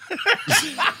 Wow.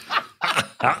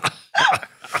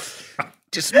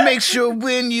 Just make sure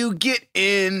when you get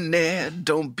in there,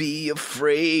 don't be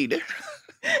afraid.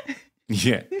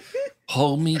 Yeah.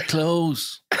 Hold me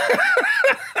close.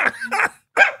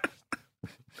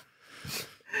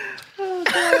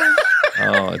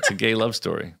 Oh, it's a gay love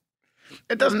story.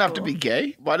 It doesn't have to be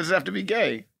gay. Why does it have to be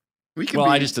gay?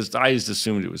 I just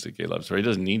assumed it was a gay love story. It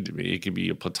doesn't need to be. It could be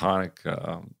a platonic.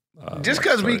 Just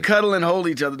because we cuddle and hold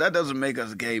each other, that doesn't make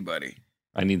us gay, buddy.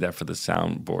 I need that for the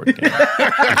soundboard.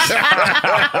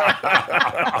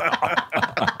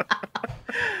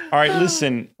 All right,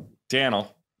 listen,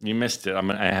 Daniel, you missed it.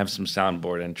 I have some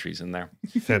soundboard entries in there.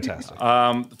 Fantastic.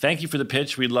 Thank you for the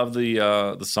pitch. We love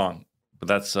the song, but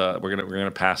that's we're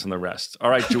gonna pass on the rest. All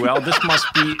right, Joelle, this must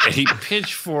be a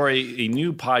pitch for a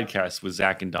new podcast with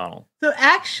Zach and Donald. So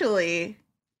actually,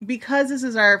 because this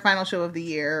is our final show of the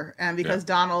year, and because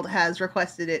Donald has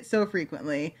requested it so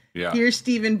frequently, here's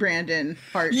Stephen Brandon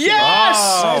part 2. Yes!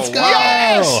 Oh,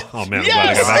 yes! Oh man,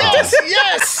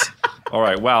 Yes! All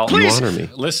right, well, please you honor me.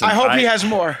 Listen, I hope he has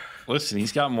more. Listen,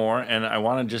 he's got more, and I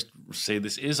want to just say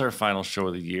this is our final show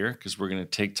of the year because we're going to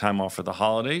take time off for the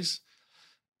holidays,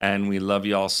 and we love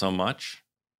you all so much,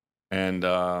 and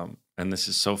this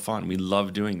is so fun. We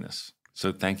love doing this,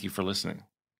 so thank you for listening.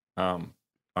 All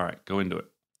right, go into it.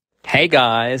 Hey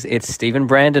guys, it's Stephen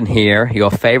Brandon here, your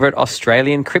favorite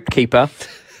Australian crypt keeper.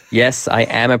 Yes, I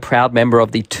am a proud member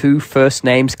of the 2 First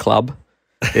Names Club.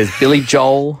 There's Billy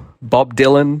Joel, Bob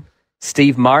Dylan,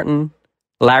 Steve Martin,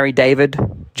 Larry David,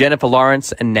 Jennifer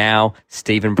Lawrence, and now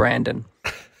Stephen Brandon.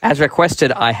 As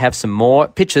requested, I have some more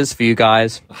pictures for you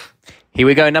guys. Here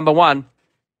we go, number 1.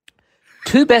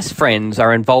 2 best friends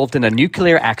are involved in a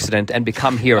nuclear accident and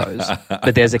become heroes,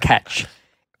 but there's a catch.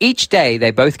 Each day,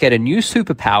 they both get a new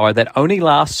superpower that only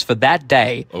lasts for that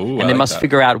day, and they must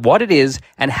figure out what it is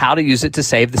and how to use it to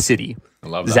save the city. I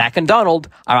love that. Zach and Donald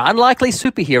are unlikely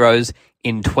superheroes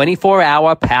in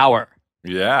 24-hour power.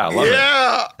 Yeah, I love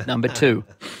it. Number 2.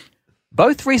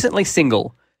 Both recently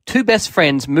single, 2 best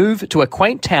friends move to a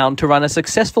quaint town to run a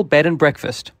successful bed and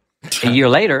breakfast. A year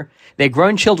later, their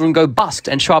grown children go bust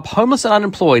and show up homeless and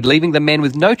unemployed, leaving the men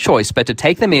with no choice but to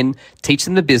take them in, teach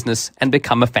them the business, and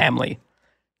become a family.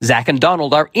 Zach and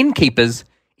Donald are innkeepers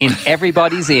in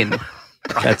Everybody's Inn.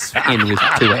 That's in with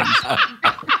 2 N's.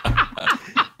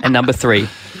 And number 3.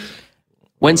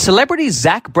 When celebrities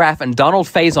Zach Braff and Donald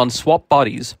Faison swap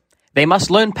bodies, they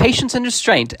must learn patience and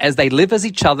restraint as they live as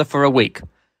each other for a week.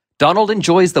 Donald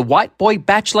enjoys the white boy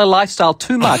bachelor lifestyle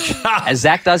too much, as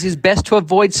Zach does his best to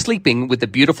avoid sleeping with the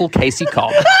beautiful Casey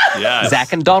Cobb. Yes.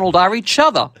 Zach and Donald are each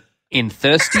other in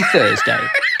Thirsty Thursday.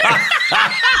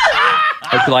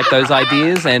 Hope you like those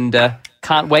ideas, and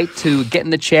can't wait to get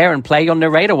in the chair and play your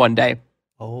narrator one day.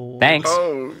 Oh, thanks.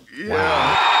 Oh, yeah.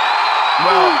 Wow.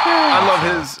 Well, I love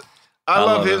his I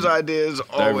love his ideas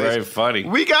They're always. very funny.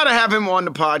 We got to have him on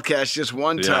the podcast just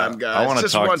one time, guys. I wanna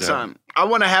just talk one to time. him. I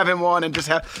want to have him on and just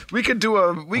have. We could do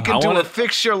a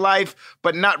fix your life,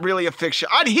 but not really a fix your.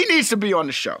 He needs to be on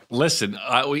the show. Listen,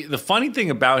 the funny thing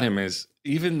about him is,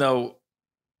 even though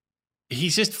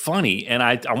he's just funny, and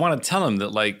I want to tell him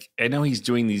that, like, I know he's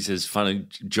doing these as funny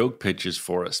joke pitches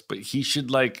for us, but he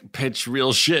should like pitch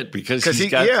real shit because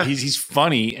he's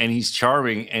funny and he's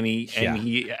charming and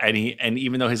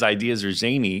even though his ideas are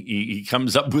zany, he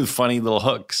comes up with funny little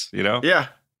hooks, you know? Yeah.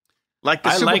 Like the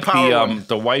I like superpower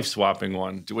the wife swapping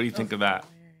one. What do you think of that?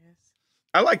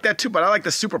 I like that too, but I like the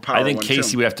superpower. I think one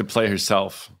Casey too. would have to play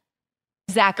herself.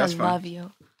 Zach, That's I fine. love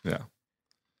you. Yeah.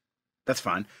 That's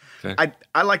fine. Okay.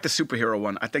 I like the superhero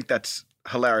one. I think that's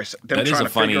hilarious. Them That is trying a to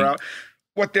funny- figure out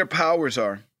what their powers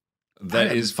are.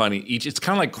 That is funny. It's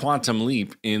kind of like Quantum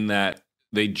Leap in that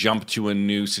they jump to a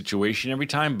new situation every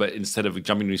time, but instead of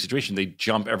jumping to a new situation, they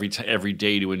jump every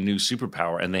day to a new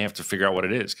superpower, and they have to figure out what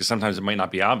it is because sometimes it might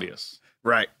not be obvious.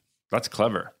 Right. That's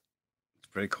clever.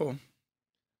 It's pretty cool.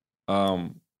 I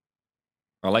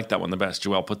like that one the best.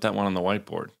 Joelle, put that one on the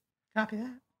whiteboard. Copy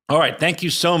that. All right. Thank you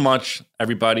so much,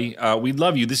 everybody. We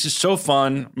love you. This is so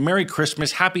fun. Merry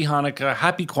Christmas. Happy Hanukkah.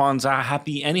 Happy Kwanzaa.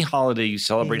 Happy any holiday you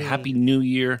celebrate. Happy New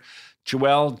Year.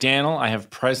 Joelle, Daniel, I have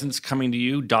presents coming to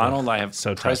you. Donald, I have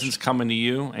presents coming to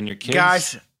you and your kids.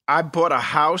 Guys, I bought a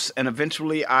house, and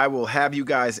eventually I will have you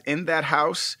guys in that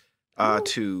house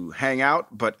to hang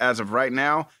out. But as of right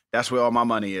now, that's where all my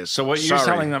money is. So what you're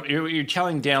telling them, you're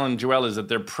telling Daniel and Joelle is that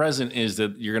their present is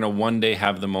that you're going to one day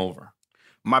have them over.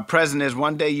 My present is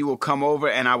one day you will come over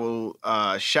and I will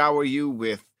shower you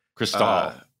with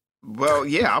Crystal. Well,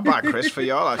 yeah, I'll buy Chris for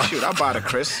y'all. I'll buy the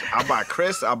Chris. I'll buy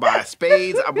Chris. I'll buy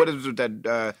spades. What is it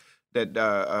that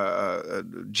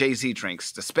Jay-Z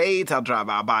drinks? The spades. I'll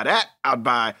buy that. I'll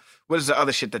buy, what is the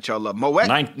other shit that y'all love? Moet?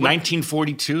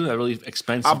 1942, that really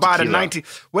expensive I'll buy tequila.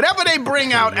 whatever they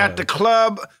bring out at the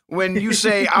club when you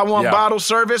say I want Yeah. bottle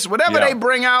service, whatever Yeah. they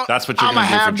bring out, That's what you're I'm gonna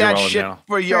gonna do have for that Joelle shit now.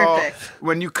 for y'all Perfect.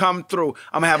 when you come through.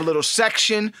 I'm gonna have a little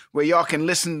section where y'all can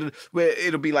listen to, where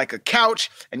it'll be like a couch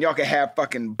and y'all can have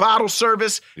fucking bottle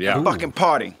service and fucking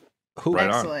party. Right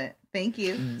on. Excellent. Thank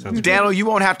you. Daniel, you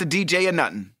won't have to DJ or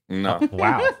nothing. No.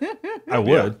 Wow. I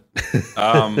would.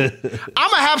 I'm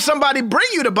gonna have somebody bring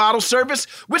you the bottle service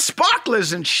with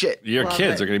sparklers and shit. Your Love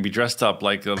kids it. are going to be dressed up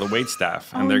like the wait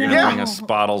staff, and Oh, they're going to no. bring us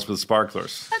bottles with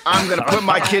sparklers. I'm gonna put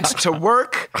my kids to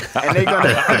work, and they're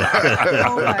gonna.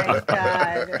 Oh my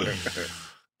God.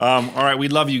 All right, we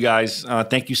love you guys.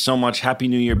 Thank you so much. Happy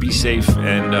New Year. Be safe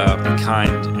and be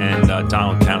kind. And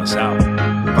Donald, count us out.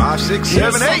 5, 6,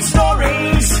 7, 8.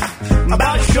 Stories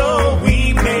about a show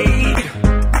we made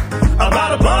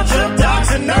about a bunch of docs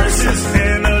and nurses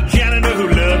and a janitor who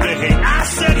loved to hate. I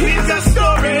said he's got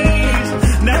stories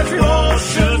that you all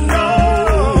should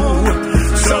know.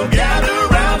 So gather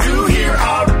round to hear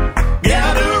our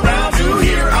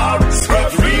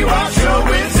Scrubs Rewatch show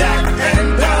with Zach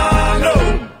and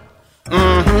Donald.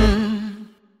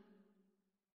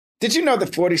 Did you know that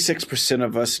 46%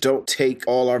 of us don't take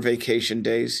all our vacation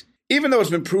days? Even though it's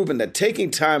been proven that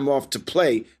taking time off to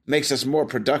play makes us more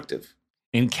productive.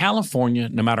 In California,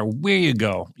 no matter where you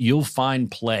go, you'll find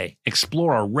play.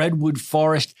 Explore a redwood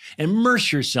forest,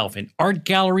 immerse yourself in art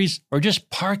galleries, or just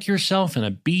park yourself in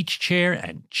a beach chair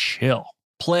and chill.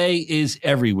 Play is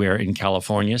everywhere in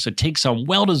California, so take some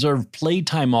well-deserved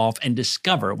playtime off and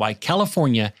discover why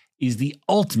California is the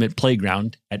ultimate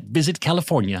playground at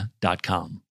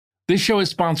visitcalifornia.com. This show is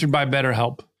sponsored by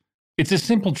BetterHelp. It's a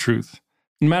simple truth.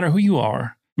 No matter who you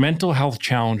are, mental health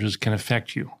challenges can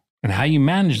affect you, and how you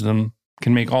manage them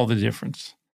can make all the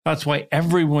difference. That's why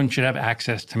everyone should have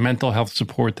access to mental health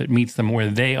support that meets them where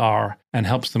they are and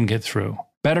helps them get through.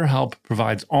 BetterHelp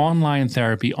provides online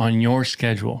therapy on your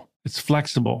schedule. It's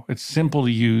flexible, it's simple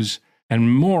to use,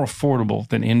 and more affordable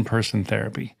than in-person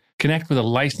therapy. Connect with a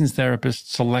licensed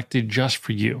therapist selected just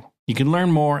for you. You can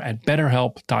learn more at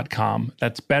betterhelp.com.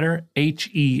 That's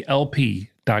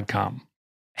betterhelp.com.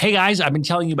 Hey guys, I've been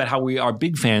telling you about how we are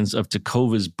big fans of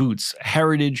Tecovas boots.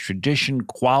 Heritage, tradition,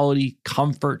 quality,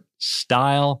 comfort,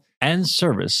 style, and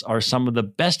service are some of the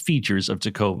best features of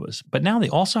Tecovas. But now they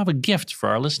also have a gift for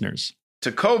our listeners.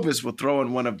 Tecovas will throw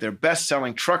in one of their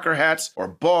best-selling trucker hats or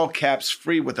ball caps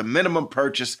free with a minimum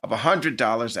purchase of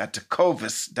 $100 at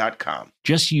tecovas.com.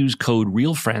 Just use code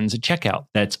REALFRIENDS at checkout.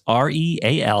 That's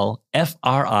REALFRIENDS.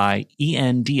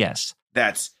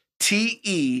 That's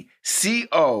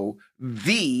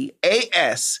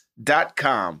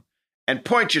TECOVAS.com. And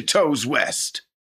point your toes west.